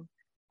nothing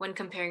when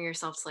comparing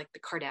yourself to like the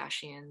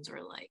Kardashians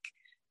or like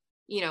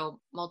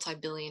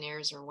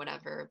multi-billionaires or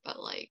whatever.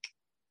 But like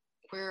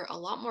we're a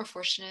lot more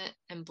fortunate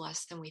and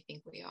blessed than we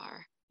think we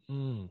are.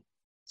 Mm.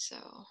 So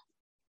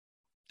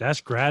That's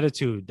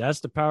gratitude. That's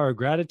the power of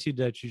gratitude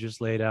that you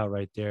just laid out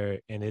right there.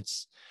 And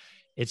it's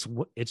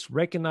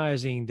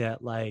recognizing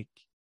that like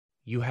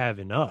you have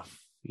enough,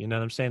 You know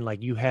what I'm saying?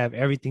 Like you have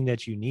everything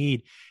that you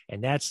need.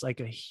 And that's like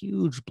a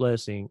huge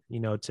blessing, you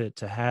know,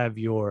 to have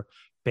your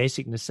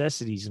basic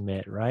necessities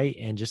met, right?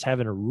 And just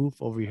having a roof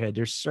over your head.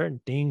 There's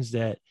certain things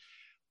that,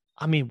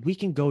 I mean, we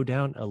can go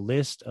down a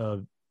list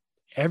of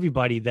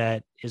everybody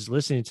that is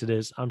listening to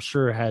this, I'm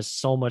sure has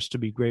so much to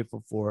be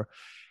grateful for.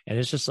 And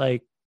it's just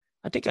like,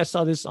 I think I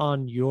saw this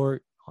on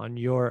your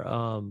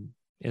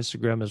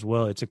Instagram as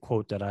well. It's a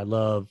quote that I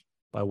love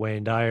by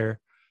Wayne Dyer.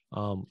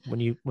 When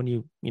you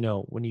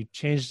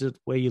change the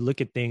way you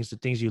look at things, the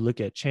things you look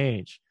at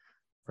change,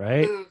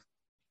 right? Ooh,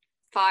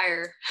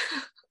 fire.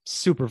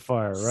 Super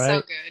fire,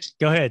 right? So good.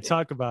 Go ahead,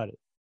 talk about it.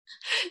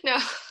 No,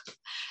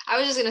 I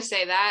was just gonna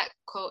say that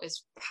quote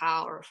is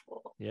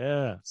powerful.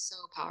 Yeah. So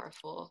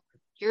powerful.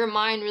 Your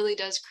mind really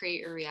does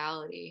create your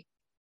reality.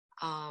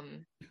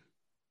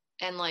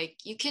 And like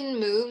you can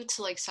move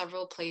to like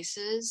several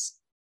places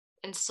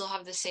and still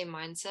have the same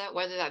mindset,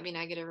 whether that be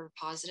negative or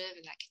positive,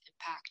 and that can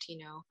impact,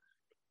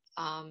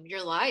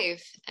 your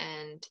life.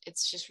 And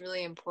it's just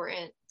really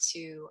important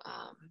to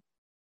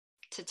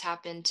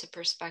tap into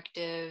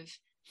perspective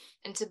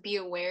and to be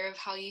aware of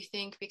how you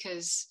think,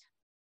 because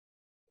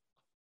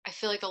I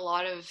feel like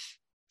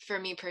for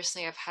me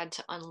personally, I've had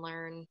to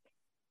unlearn,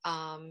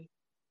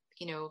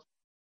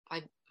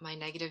 my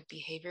negative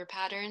behavior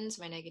patterns,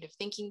 my negative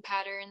thinking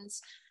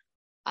patterns.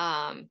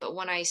 But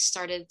when I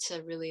started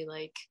to really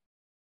like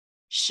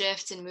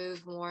shift and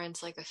move more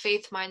into like a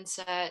faith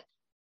mindset,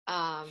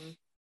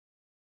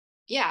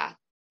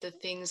 the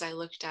things I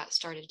looked at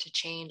started to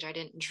change. I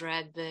didn't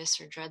dread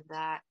this or dread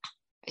that.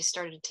 I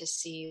started to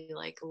see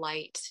like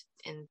light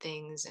in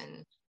things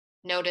and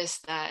notice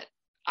that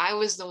I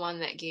was the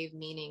one that gave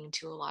meaning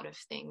to a lot of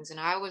things, and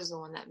I was the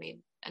one that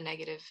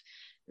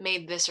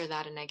made this or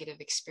that a negative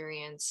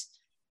experience.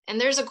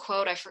 And there's a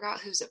quote, I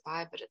forgot who's it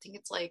by, but I think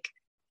it's like,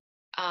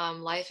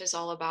 life is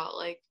all about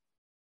like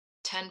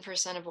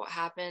 10% of what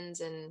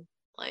happens, and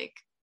like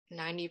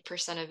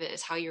 90% of it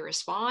is how you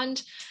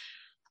respond.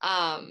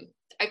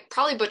 I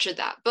probably butchered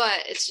that,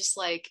 but it's just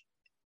like,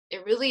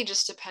 it really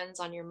just depends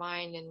on your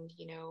mind and,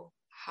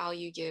 how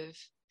you give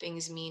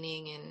things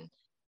meaning and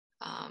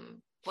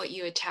what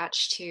you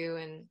attach to.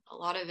 And a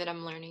lot of it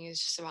I'm learning is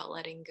just about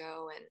letting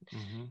go and,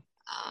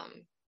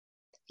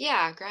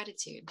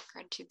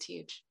 gratitude's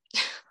huge.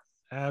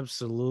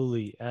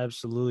 Absolutely.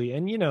 Absolutely.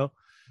 And,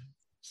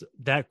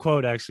 that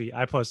quote, actually,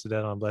 I posted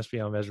that on Blessed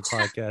Beyond Measure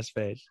podcast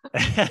page.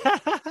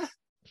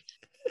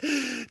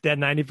 That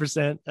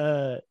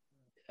 90%,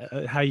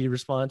 how you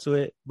respond to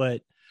it.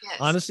 But yes.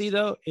 Honestly,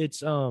 though,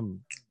 it's,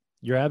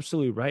 you're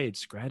absolutely right.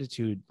 It's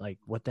gratitude. Like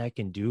what that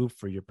can do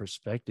for your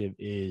perspective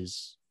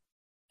is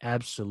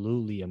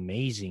absolutely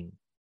amazing.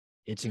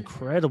 It's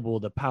incredible,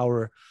 the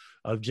power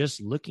of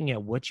just looking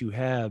at what you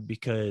have,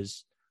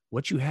 because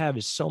what you have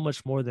is so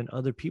much more than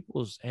other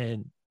people's.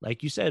 And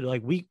like you said,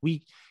 like we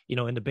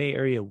in the Bay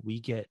Area, we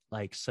get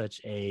like such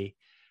a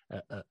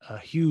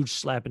huge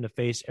slap in the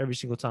face every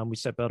single time we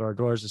step out our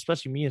doors,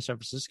 especially me in San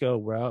Francisco,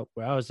 where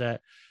I was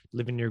at,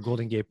 living near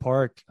Golden Gate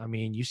Park. I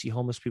mean, you see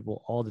homeless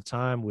people all the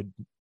time with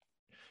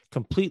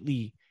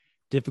completely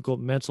difficult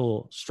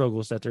mental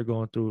struggles that they're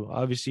going through.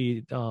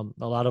 Obviously, a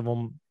lot of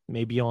them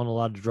may be on a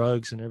lot of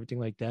drugs and everything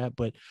like that,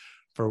 but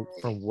from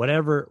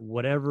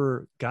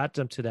whatever got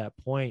them to that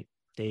point,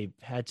 they've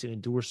had to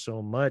endure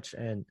so much.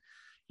 And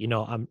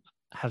I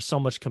have so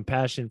much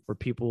compassion for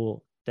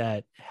people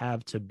that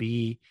have to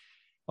be,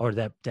 or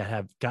that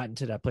have gotten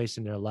to that place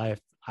in their life.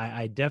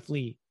 I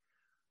definitely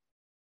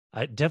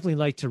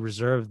like to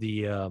reserve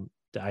the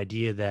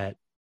idea that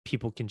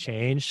people can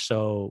change.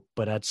 So,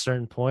 but at a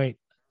certain point,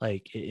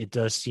 like it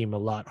does seem a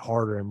lot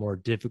harder and more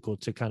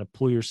difficult to kind of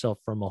pull yourself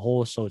from a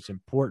hole. So it's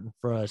important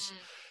for us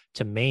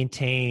to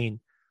maintain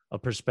a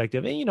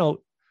perspective. And,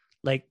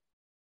 like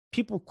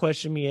people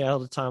question me all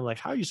the time, like,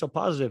 how are you so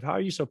positive? How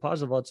are you so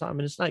positive all the time?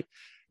 And it's like,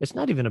 it's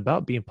not even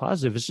about being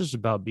positive. It's just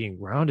about being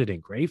grounded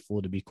and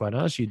grateful, to be quite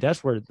honest with you.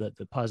 That's where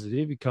the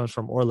positivity comes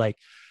from, or like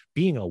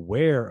being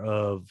aware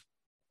of,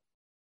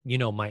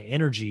 my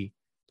energy.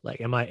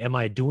 Like, am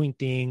I doing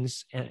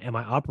things, and am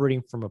I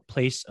operating from a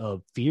place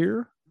of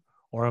fear,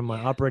 or am I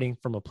operating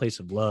from a place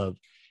of love?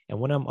 And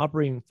when I'm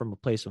operating from a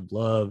place of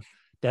love,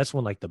 that's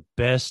when like the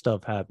best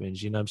stuff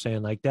happens. You know what I'm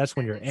saying? Like that's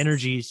when your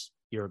energy's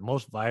your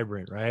most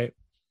vibrant, right?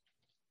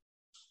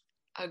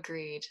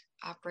 Agreed.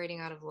 Operating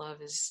out of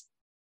love is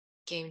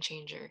game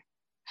changer.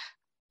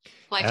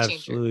 Life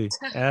Absolutely.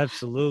 changer.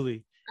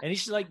 Absolutely. And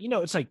it's like,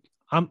 it's like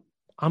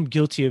I'm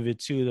guilty of it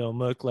too, though,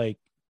 Mook. Like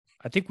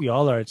I think we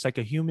all are. It's like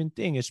a human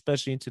thing,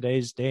 especially in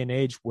today's day and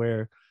age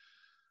where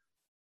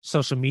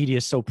social media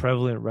is so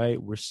prevalent,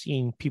 right? We're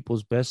seeing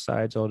people's best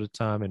sides all the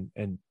time,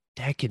 and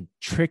that can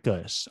trick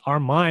us. Our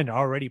mind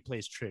already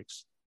plays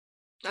tricks.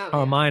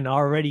 Our mind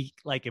already,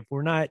 like if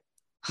we're not,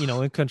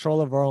 in control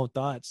of our own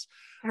thoughts,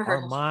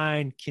 our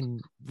mind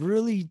can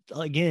really,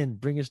 again,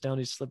 bring us down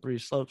these slippery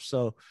slopes.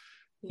 So,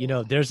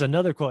 there's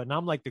another quote, and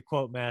I'm like the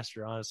quote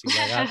master, honestly.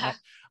 Like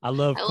I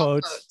love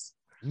quotes.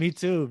 Me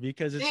too,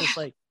 because it's just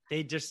like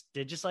they just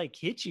like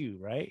hit you,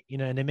 right?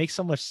 And they make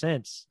so much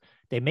sense.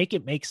 They make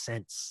it make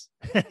sense.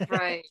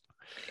 Right.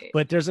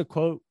 But there's a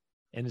quote,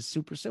 and it's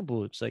super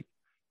simple. It's like,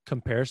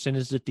 comparison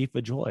is the thief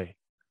of joy.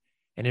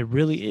 And it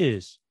really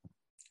is.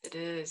 It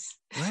is.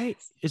 Right?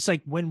 It's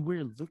like when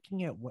we're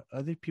looking at what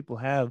other people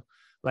have,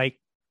 like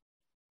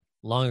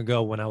long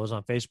ago when I was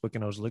on Facebook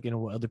and I was looking at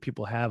what other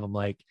people have, I'm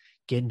like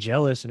getting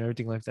jealous and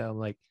everything like that. I'm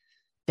like,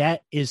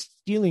 that is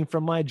stealing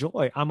from my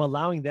joy. I'm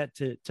allowing that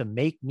to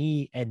make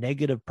me a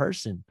negative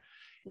person.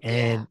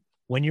 And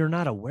when you're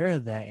not aware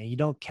of that and you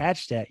don't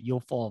catch that, you'll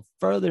fall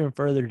further and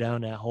further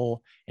down that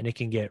hole, and it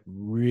can get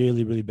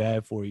really, really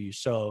bad for you.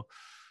 So,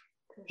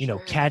 you know,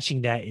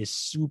 catching that is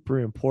super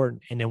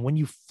important. And then when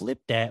you flip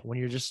that, when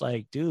you're just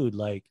like, dude,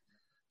 like,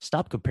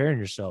 stop comparing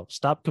yourself.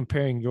 Stop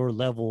comparing your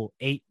level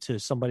 8 to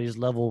somebody's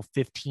level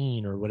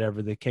 15 or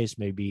whatever the case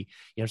may be. You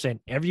know what I'm saying?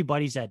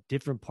 Everybody's at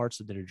different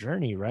parts of their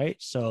journey, right?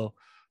 So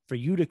for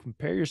you to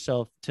compare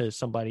yourself to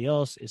somebody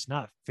else, it's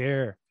not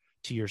fair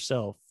to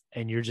yourself.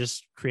 And you're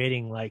just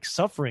creating like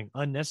suffering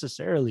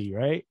unnecessarily,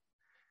 right?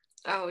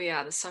 Oh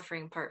yeah, the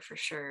suffering part for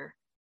sure.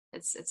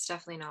 It's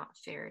definitely not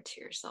fair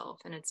to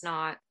yourself, and it's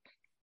not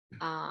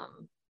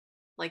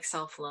like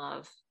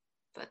self-love,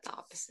 but the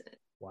opposite.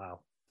 Wow.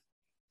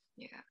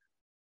 Yeah.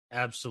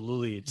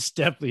 Absolutely.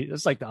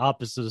 It's like the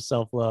opposite of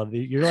self-love.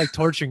 You're like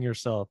torturing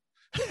yourself.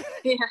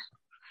 Yeah.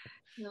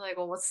 You're like,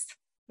 well, what's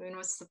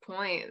the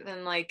point?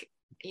 Then, like,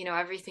 you know,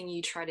 everything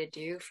you try to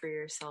do for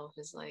yourself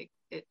is like,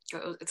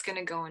 it's going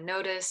to go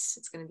unnoticed.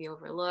 It's going to be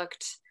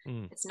overlooked.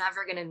 It's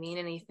never going to mean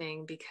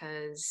anything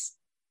because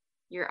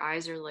your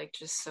eyes are like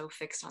just so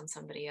fixed on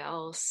somebody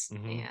else.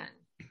 And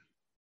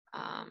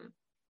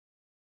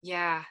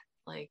yeah,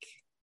 like,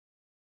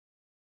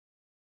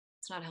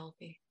 it's not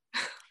healthy.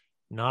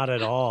 Not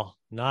at all.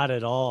 Not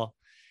at all.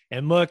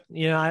 And look,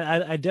 you know,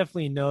 I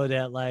definitely know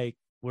that like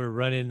we're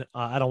running.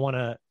 I don't want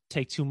to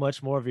take too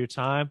much more of your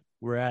time.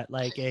 We're at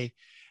like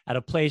at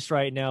a place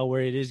right now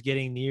where it is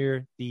getting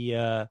near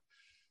the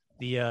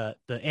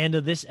end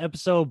of this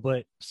episode,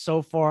 but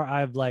so far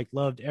I've like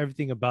loved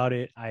everything about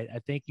it.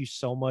 I thank you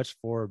so much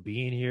for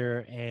being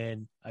here,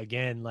 and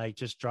again, like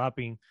just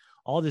dropping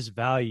all this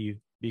value,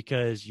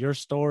 because your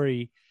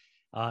story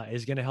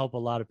is going to help a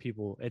lot of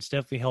people. It's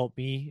definitely helped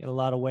me in a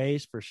lot of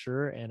ways for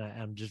sure, and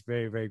I'm just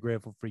very, very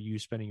grateful for you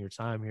spending your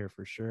time here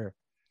for sure.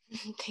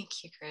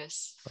 Thank you,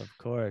 Chris. Of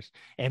course.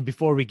 And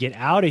before we get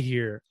out of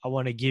here, I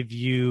want to give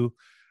you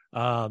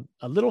a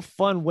little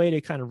fun way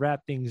to kind of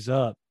wrap things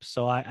up.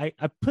 So I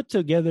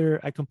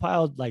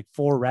compiled like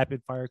 4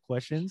 rapid fire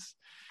questions,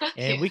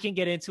 and we can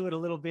get into it a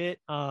little bit.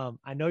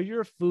 I know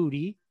you're a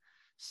foodie,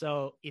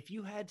 so if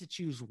you had to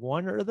choose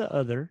one or the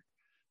other,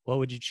 what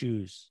would you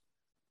choose?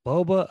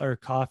 Boba or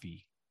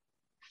coffee?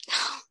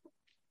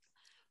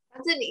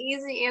 That's an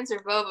easy answer,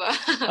 boba.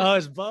 Oh,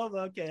 it's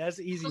boba. Okay, that's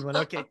an easy one.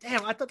 Okay,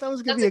 damn, I thought that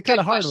was gonna be a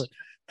kind of hard one.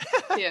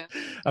 Yeah.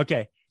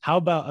 Okay, how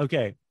about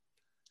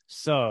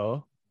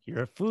so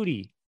you're a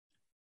foodie.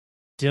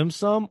 Dim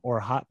sum or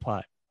hot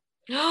pot?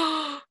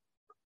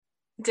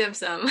 Dim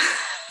sum.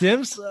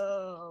 Dim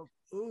sum.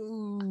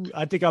 Ooh,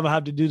 I think I'm gonna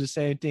have to do the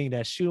same thing.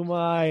 That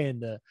shumai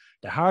and the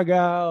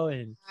hargao,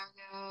 and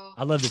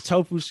I love the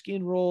tofu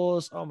skin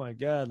rolls. Oh my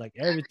god, like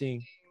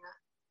everything.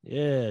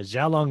 Yeah,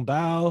 xiaolong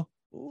bao.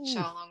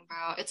 Xiaolong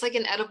bao. It's like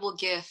an edible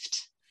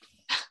gift.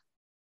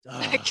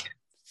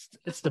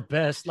 It's the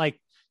best. Like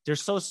they're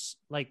so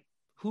like,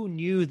 who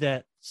knew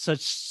that such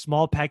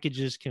small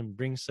packages can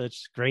bring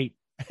such great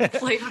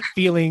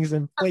feelings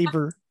and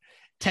flavor,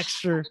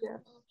 texture,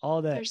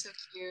 all that. They're so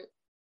cute.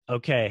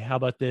 Okay, how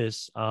about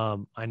this?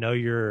 I know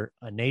you're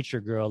a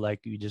nature girl, like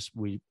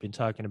we've been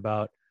talking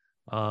about.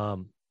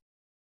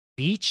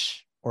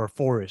 Beach or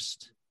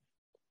forest?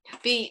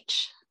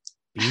 Beach.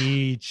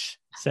 Beach.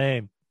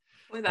 Same.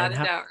 Without a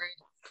doubt, right?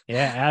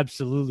 Yeah,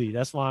 absolutely.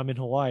 That's why I'm in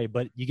Hawaii.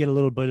 But you get a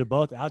little bit of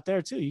both out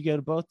there too. You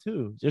get both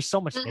too. There's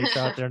so much nature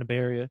out there in the Bay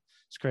Area.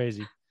 It's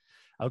crazy.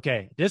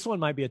 Okay, this one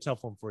might be a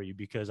tough one for you,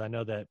 because I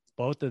know that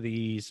both of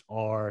these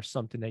are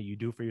something that you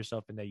do for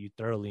yourself and that you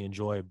thoroughly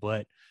enjoy.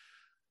 But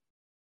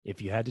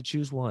if you had to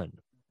choose one,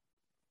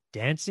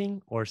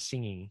 dancing or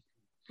singing?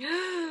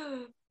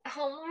 Oh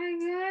my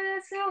god,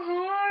 that's so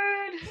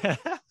hard.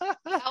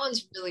 That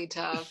one's really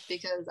tough,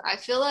 because I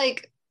feel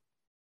like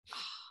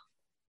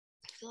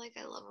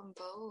I love them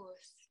both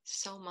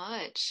so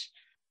much.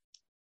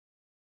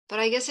 But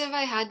I guess if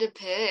I had to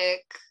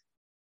pick,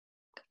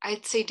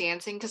 I'd say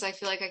dancing, because I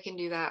feel like I can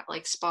do that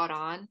like spot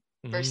on,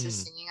 versus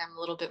singing. I'm a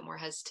little bit more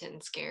hesitant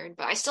and scared,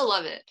 but I still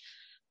love it.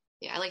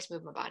 Yeah, I like to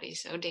move my body,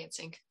 so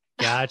dancing.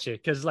 Gotcha,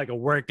 because it's like a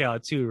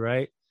workout too,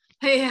 right?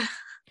 Yeah.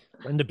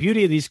 And the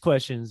beauty of these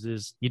questions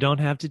is you don't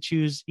have to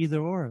choose either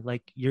or.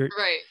 Like you're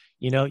right.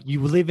 You know, you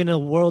live in a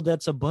world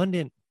that's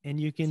abundant, and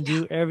you can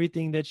do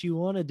everything that you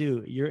want to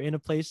do. You're in a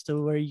place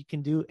to where you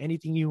can do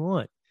anything you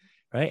want,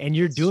 right? And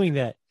you're doing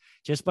that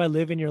just by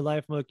living your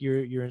life. Look,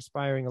 you're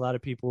inspiring a lot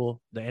of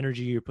people. The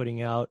energy you're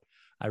putting out,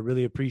 I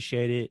really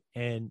appreciate it.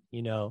 And,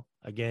 you know,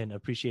 again,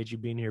 appreciate you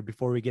being here.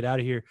 Before we get out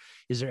of here,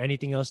 is there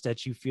anything else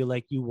that you feel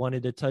like you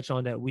wanted to touch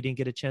on that we didn't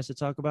get a chance to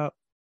talk about?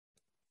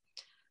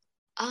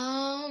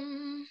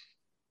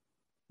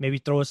 Maybe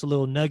throw us a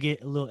little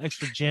nugget, a little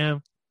extra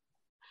gem.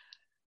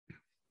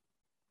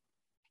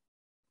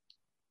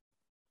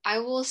 I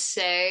will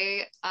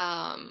say,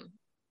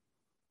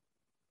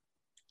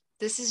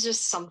 this is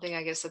just something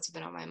I guess that's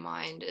been on my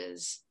mind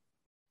is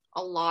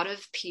a lot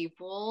of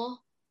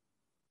people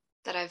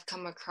that I've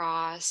come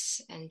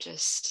across and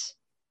just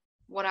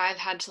what I've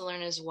had to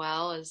learn as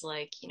well is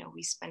like,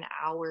 we spend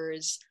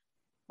hours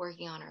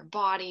working on our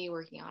body,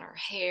 working on our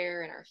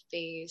hair and our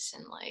face.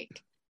 And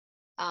like,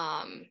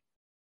 I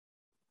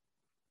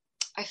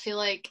feel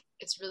like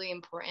it's really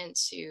important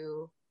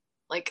to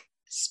like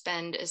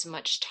spend as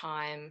much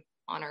time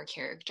on our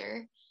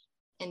character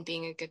and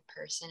being a good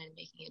person and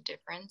making a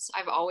difference.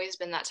 I've always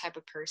been that type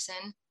of person,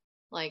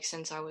 like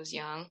since I was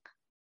young.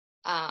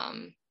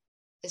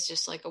 It's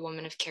just like a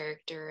woman of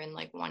character and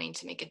like wanting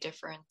to make a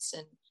difference.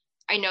 And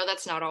I know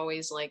that's not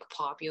always like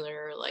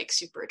popular or like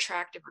super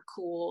attractive or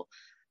cool.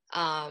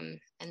 And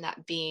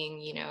that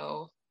being,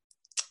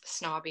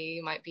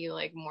 snobby might be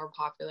like more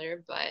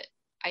popular, but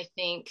I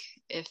think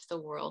if the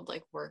world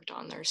like worked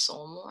on their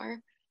soul more,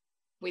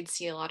 we'd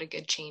see a lot of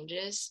good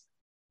changes.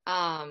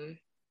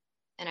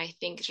 And I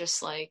think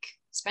just like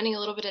spending a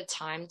little bit of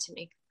time to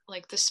make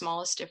like the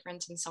smallest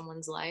difference in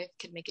someone's life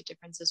could make a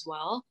difference as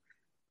well.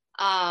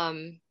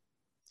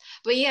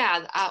 But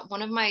yeah,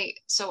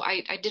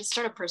 I did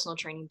start a personal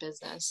training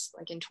business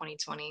like in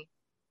 2020.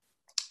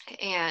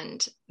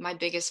 And my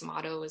biggest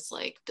motto was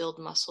like build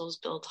muscles,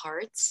 build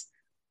hearts.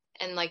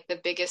 And like the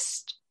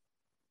biggest,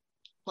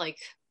 like,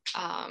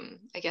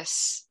 I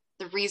guess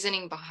the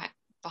reasoning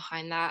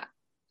behind that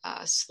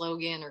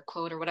slogan or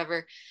quote or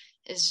whatever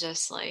is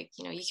just like,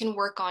 you can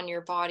work on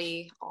your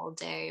body all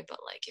day, but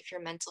like if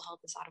your mental health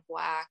is out of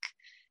whack,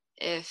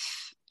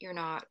 if you're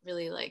not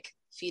really like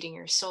feeding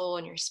your soul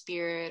and your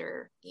spirit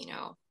or,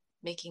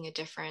 making a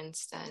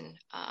difference, then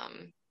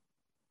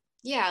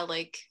yeah,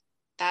 like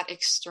that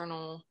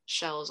external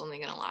shell is only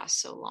going to last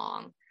so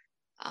long.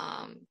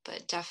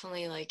 But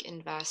definitely like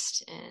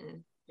invest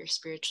in your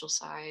spiritual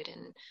side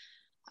and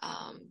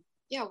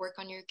yeah, work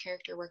on your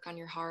character, work on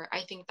your heart.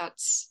 I think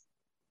that's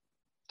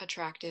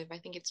attractive. I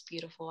think it's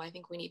beautiful. I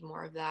think we need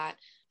more of that.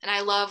 And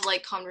I love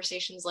like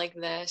conversations like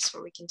this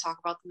where we can talk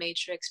about the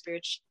matrix,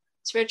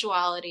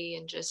 spirituality,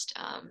 and just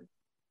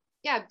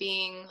yeah,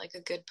 being like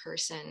a good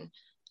person.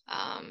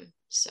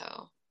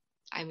 So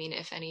I mean,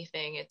 if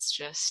anything, it's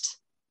just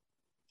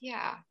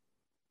yeah,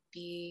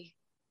 be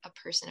a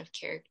person of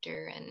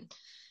character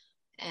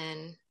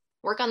and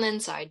work on the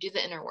inside, do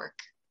the inner work.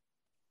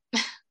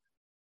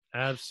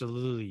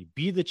 Absolutely.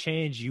 Be the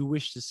change you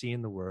wish to see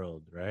in the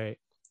world, right?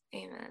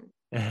 Amen.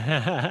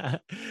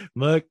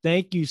 Muk,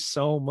 thank you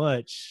so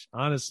much.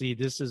 Honestly,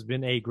 this has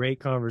been a great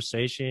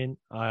conversation.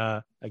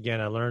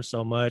 Again, I learned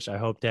so much. I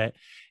hope that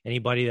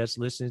anybody that's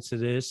listening to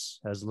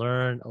this has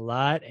learned a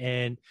lot.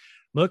 And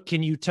Muk,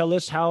 can you tell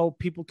us how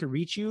people can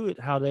reach you,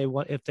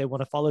 if they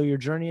want to follow your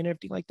journey and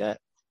everything like that?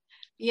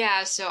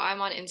 Yeah, so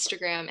I'm on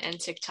Instagram and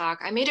TikTok.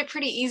 I made it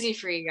pretty easy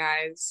for you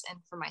guys and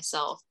for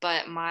myself,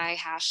 but my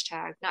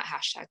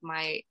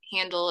my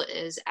handle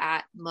is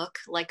at Muk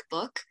like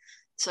book.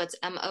 So it's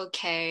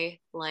MOK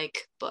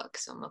like book.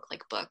 So Muk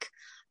like book.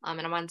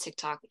 And I'm on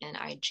TikTok and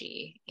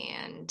IG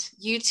and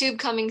YouTube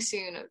coming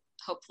soon,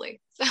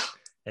 hopefully. So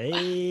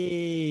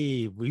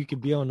hey, we could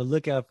be on the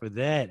lookout for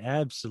that.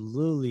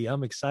 Absolutely.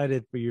 I'm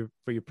excited for your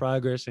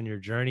progress and your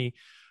journey.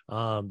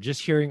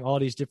 Just hearing all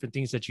these different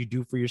things that you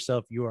do for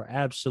yourself, you are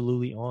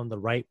absolutely on the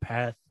right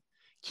path.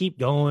 Keep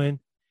going,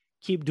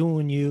 keep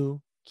doing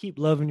you, keep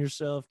loving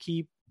yourself,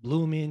 keep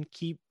blooming,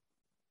 keep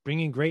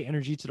bringing great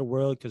energy to the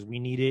world because we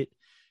need it.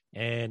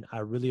 And I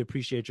really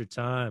appreciate your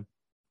time.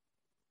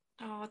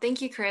 Oh,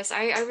 thank you, Chris.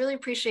 I really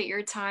appreciate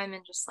your time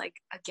and just like,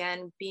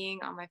 again,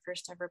 being on my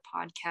first ever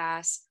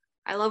podcast.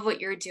 I love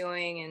what you're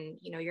doing and,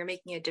 you're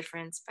making a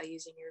difference by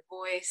using your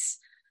voice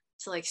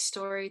to like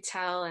story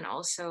tell and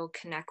also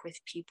connect with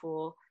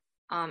people.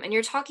 And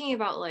you're talking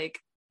about like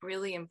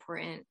really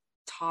important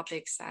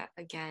topics that,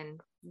 again,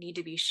 need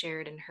to be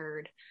shared and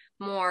heard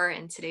more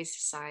in today's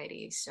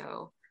society.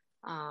 So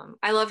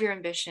I love your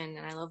ambition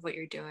and I love what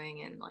you're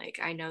doing. And like,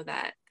 I know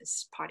that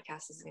this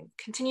podcast is going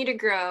to continue to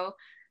grow.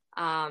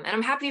 And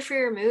I'm happy for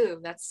your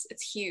move.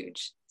 It's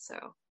huge.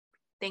 So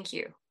thank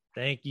you.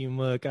 Thank you,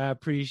 Muk. I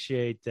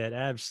appreciate that.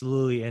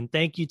 Absolutely. And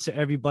thank you to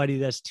everybody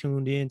that's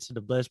tuned in to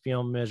the Blessed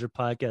Beyond Measure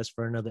podcast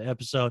for another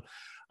episode.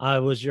 I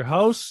am your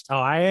host,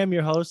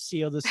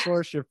 CEO The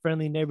Source, your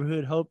friendly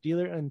neighborhood hope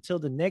dealer. Until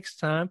the next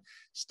time,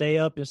 stay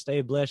up and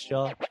stay blessed,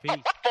 y'all. Peace.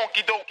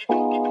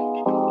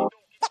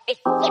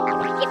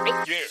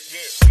 Yeah.